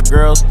regular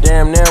girls.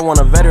 Damn near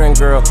want a veteran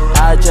girl.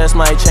 I just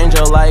might change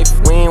your life.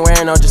 We ain't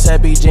wearing no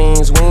Giuseppe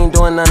jeans. We ain't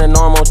doing none of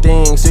normal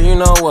things. Do you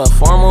know what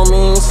formal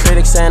means?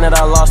 Critics saying that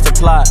I lost the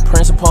plot.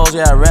 Principles,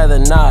 yeah, I'd rather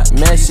not.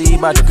 Messy,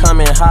 about to come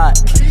in hot.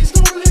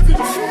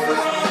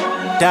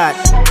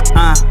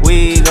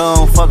 We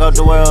gon' fuck up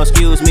the world,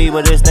 excuse me,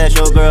 but is that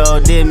your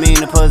girl? Didn't mean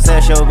to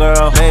possess your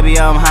girl. Baby,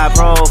 I'm high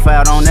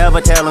profile, don't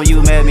ever tell them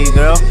you met me,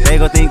 girl. They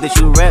gon' think that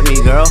you rep me,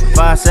 girl.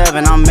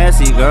 5'7", I'm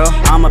messy, girl.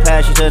 I'ma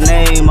pass you to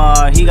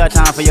Neymar, he got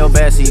time for your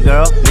Bessie,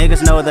 girl.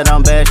 Niggas know that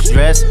I'm best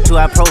dressed, too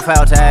high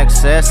profile to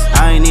access.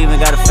 I ain't even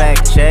got a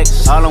fact check,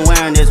 all I'm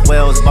wearing is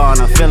Wells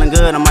Bonner. Feeling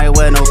good, I might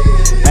wear no.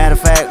 Matter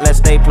of fact, let's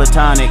stay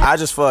platonic. I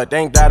just fucked,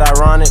 ain't that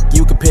ironic?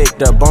 You could pick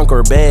the bunk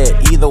or bed.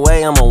 Either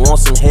way, I'ma want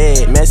some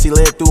head. Messy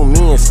lived through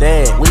me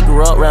instead. We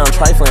grew up round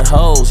trifling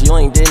hoes. You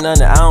ain't did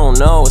nothing I don't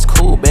know. It's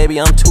cool, baby,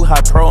 I'm too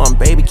high pro. I'm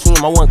Baby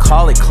Keem, I wouldn't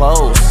call it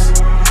close.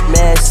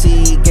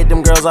 Messy, get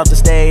them girls off the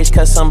stage,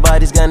 cause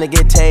somebody's gonna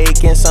get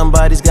taken,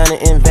 somebody's gonna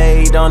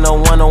invade on a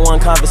one-on-one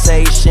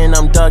conversation.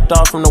 I'm ducked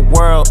off from the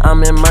world,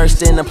 I'm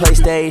immersed in the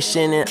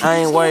PlayStation, and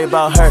I ain't worried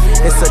about her,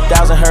 it's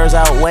 1,000 hers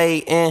out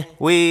waiting.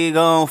 We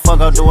gon'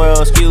 fuck up the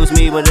world, excuse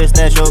me, but is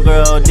that your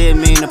girl?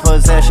 Didn't mean to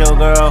possess your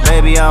girl.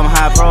 Baby, I'm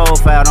high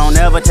profile, don't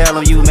ever tell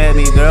them you met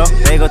me, girl.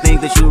 They gon' think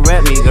that you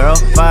rep me, girl.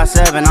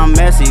 5'7", I'm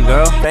messy,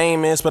 girl.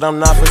 Famous, but I'm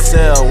not for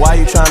sale, why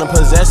you tryna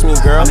possess me,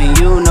 girl? I mean,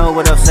 you know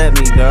what upset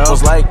me, girl.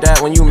 Was like that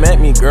when you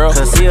met me, girl.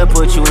 Cause he'll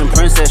put you in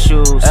princess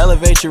shoes.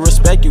 Elevate you,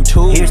 respect you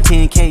too. Here's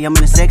 10K, I'm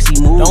in a sexy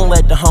mood. Don't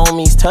let the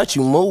homies touch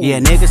you, move. Yeah,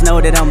 niggas know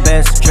that I'm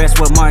best dressed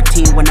with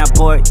Martine when I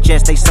board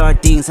jets. They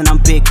sardines and I'm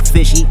big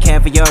fish, eat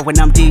caviar when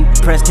I'm deep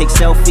pressed. Take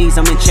selfies,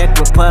 I'm in Czech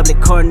Republic.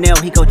 Cornell,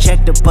 he go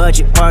check the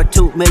budget. Part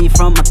 2 million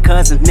from my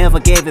cousin. Never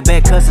gave it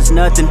back cause it's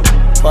nothing.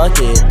 Fuck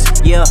it.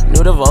 Yeah.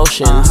 New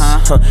devotions.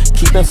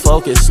 Keeping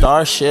focused,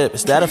 starship.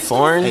 Is that a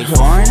foreign? A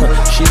foreign?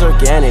 She's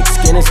organic,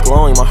 skin is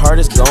glowing, my heart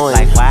is going.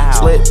 Like wow.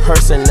 Split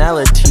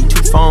personality,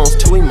 2 phones,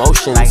 2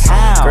 emotions. Like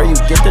how? Girl, you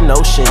get the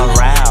notion.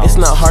 Aroused. It's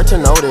not hard to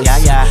notice.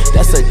 Yeah.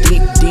 That's a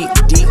deep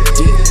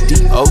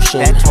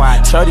ocean. That's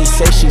why. Shorty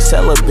say she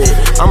celibate,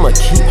 I'ma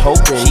keep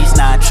hoping. She's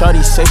not.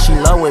 Shorty say she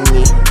loving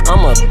me,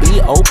 I'ma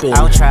be open.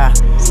 I'll try.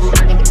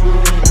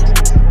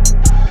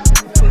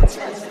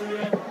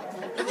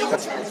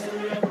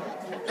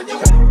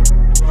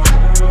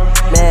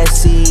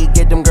 Messy,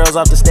 get them girls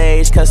off the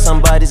stage, cause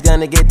somebody's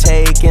gonna get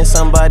taken,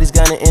 somebody's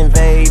gonna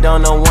invade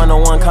on a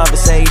one-on-one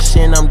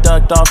conversation. I'm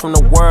ducked off from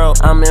the world,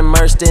 I'm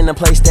immersed in the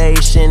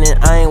PlayStation,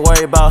 and I ain't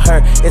worried about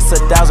her, it's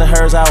 1,000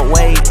 hers out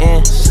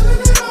waiting.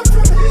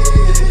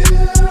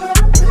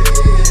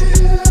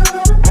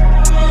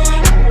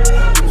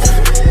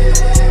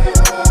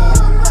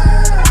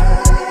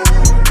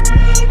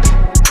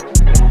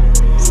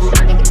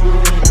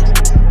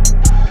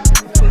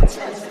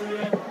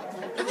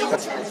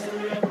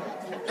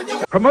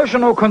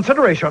 Promotional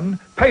consideration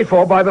paid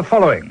for by the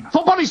following.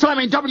 For body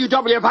slamming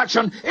WWF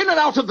action in and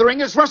out of the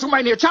ring, it's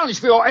WrestleMania Challenge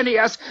for your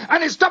NES,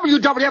 and it's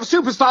WWF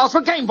Superstars for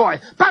Game Boy.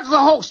 Back to the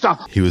Hulkster.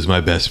 He was my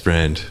best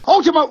friend.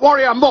 Ultimate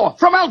Warrior more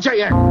from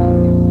LJN.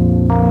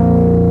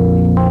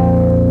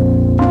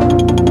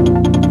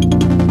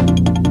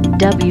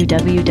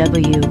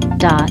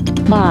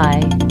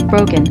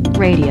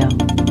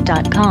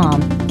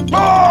 www.mybrokenradio.com.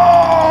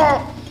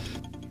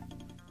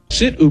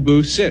 Sit,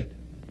 Ubu, sit.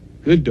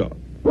 Good dog.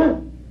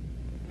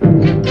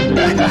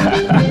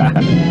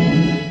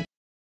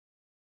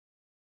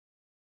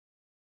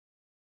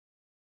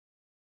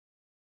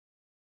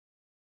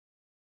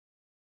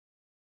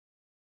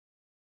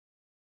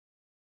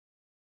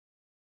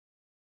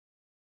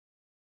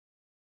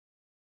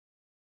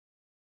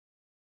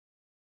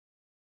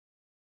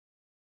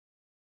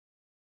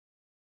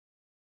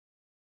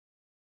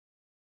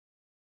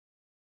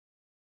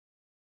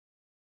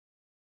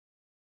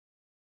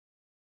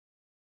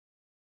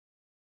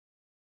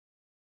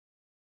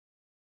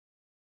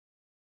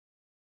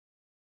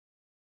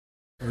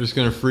 We're just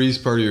gonna freeze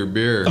part of your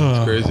beer.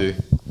 It's crazy.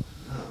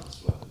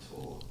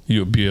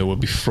 Your beer will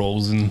be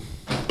frozen.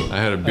 I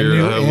had a beer. I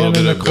had a little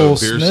bit of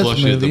beer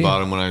slushy at the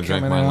bottom when I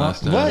drank mine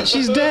last night. What?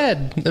 She's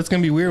dead. That's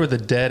gonna be weird with a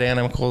dead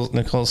Anna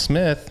Nicole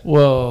Smith.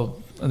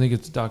 Well, I think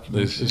it's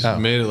documented. They just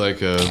made it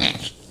like a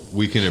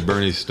Weekend at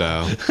Bernie's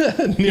style.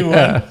 New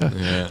one.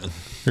 Yeah.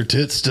 Her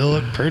tits still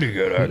look pretty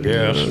good, I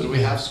guess. Do we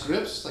have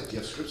scripts? Like, do you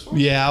have scripts for?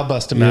 Yeah, I'll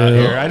bust them out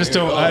here. I just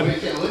don't.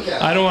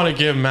 I don't want to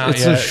give them out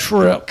It's yet. a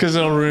shrimp. Because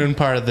it'll ruin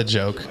part of the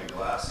joke.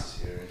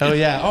 Oh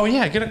yeah. Oh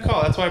yeah. Get a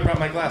call. That's why I brought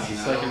my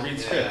glasses so I can read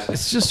scripts.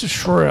 It's just a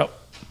shrimp.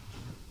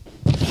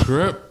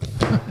 Shrimp.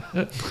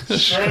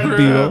 Shrimp.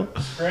 Beetle.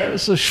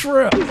 It's a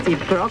shrimp.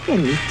 It's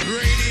broken.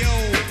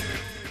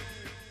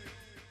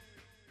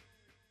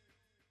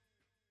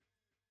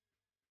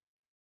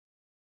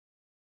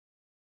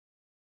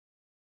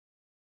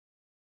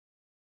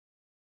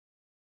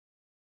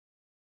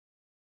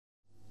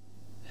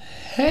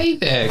 Hey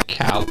there,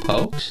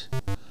 cowpokes.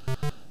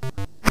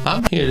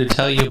 I'm here to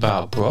tell you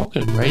about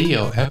Broken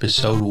Radio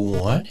episode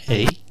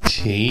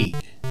 118.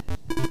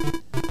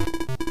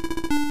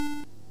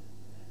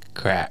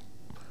 Crap.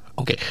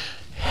 Okay.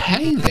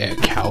 Hey there,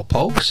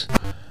 cowpokes.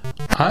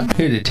 I'm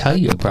here to tell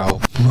you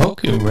about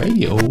Broken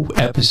Radio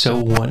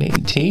episode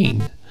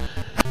 118.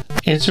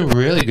 It's a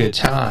really good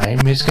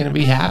time. It's going to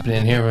be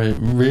happening here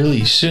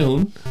really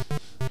soon.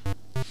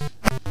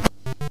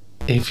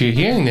 If you're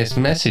hearing this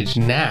message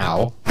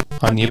now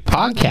on your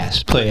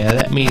podcast player,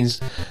 that means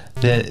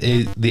that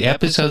the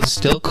episode's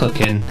still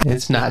cooking.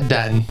 It's not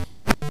done.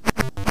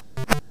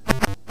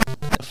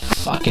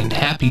 Fucking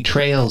Happy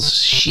Trails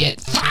shit.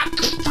 Fuck.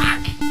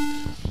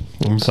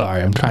 I'm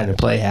sorry, I'm trying to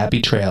play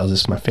Happy Trails.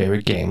 It's my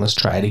favorite game. Let's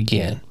try it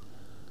again.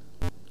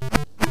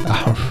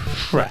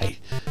 Alright.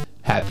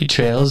 Happy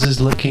Trails is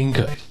looking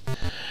good.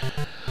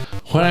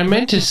 What I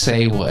meant to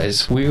say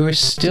was, we were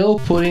still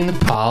putting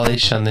the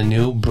polish on the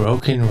new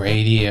Broken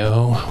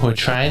Radio. We're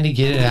trying to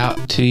get it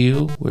out to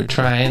you. We're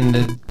trying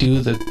to do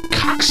the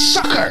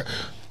cocksucker.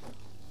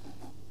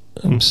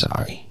 I'm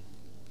sorry.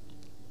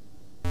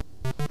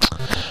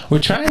 We're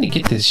trying to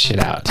get this shit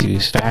out to you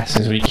as fast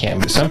as we can,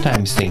 but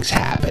sometimes things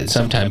happen.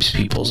 Sometimes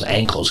people's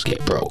ankles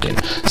get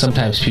broken.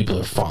 Sometimes people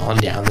are falling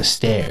down the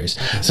stairs.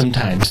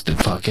 Sometimes the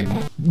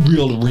fucking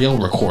reel-to-reel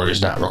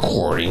recorder's not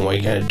recording. What are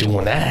you gonna do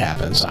when that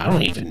happens? I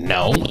don't even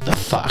know. What the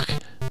fuck?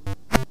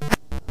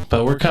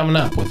 But we're coming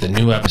up with a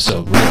new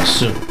episode real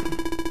soon.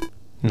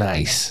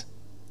 Nice.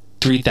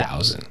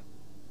 3,000.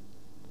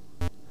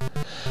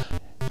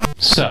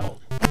 So,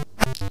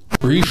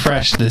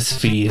 refresh this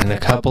feed in a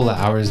couple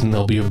hours and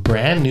there'll be a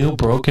brand new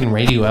Broken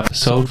Radio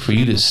episode for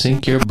you to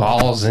sink your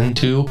balls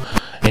into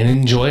and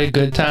enjoy a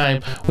good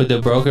time with the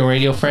Broken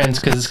Radio friends,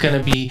 because it's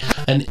going to be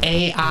an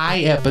AI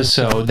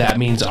episode. That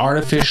means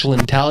artificial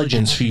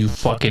intelligence for you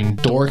fucking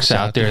dorks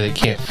out there that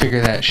can't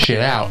figure that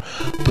shit out.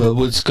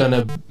 But it's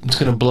gonna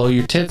blow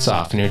your tits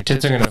off, and your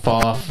tits are going to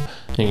fall off,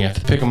 and you have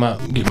to pick them up,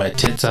 get my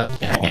tits up,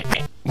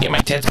 get my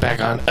tits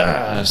back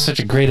on. Such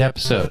a great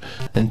episode.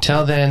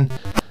 Until then,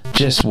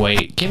 just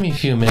wait. Give me a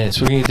few minutes.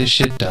 We're going to get this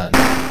shit done.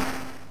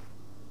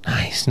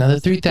 Nice. Another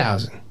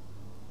 3,000.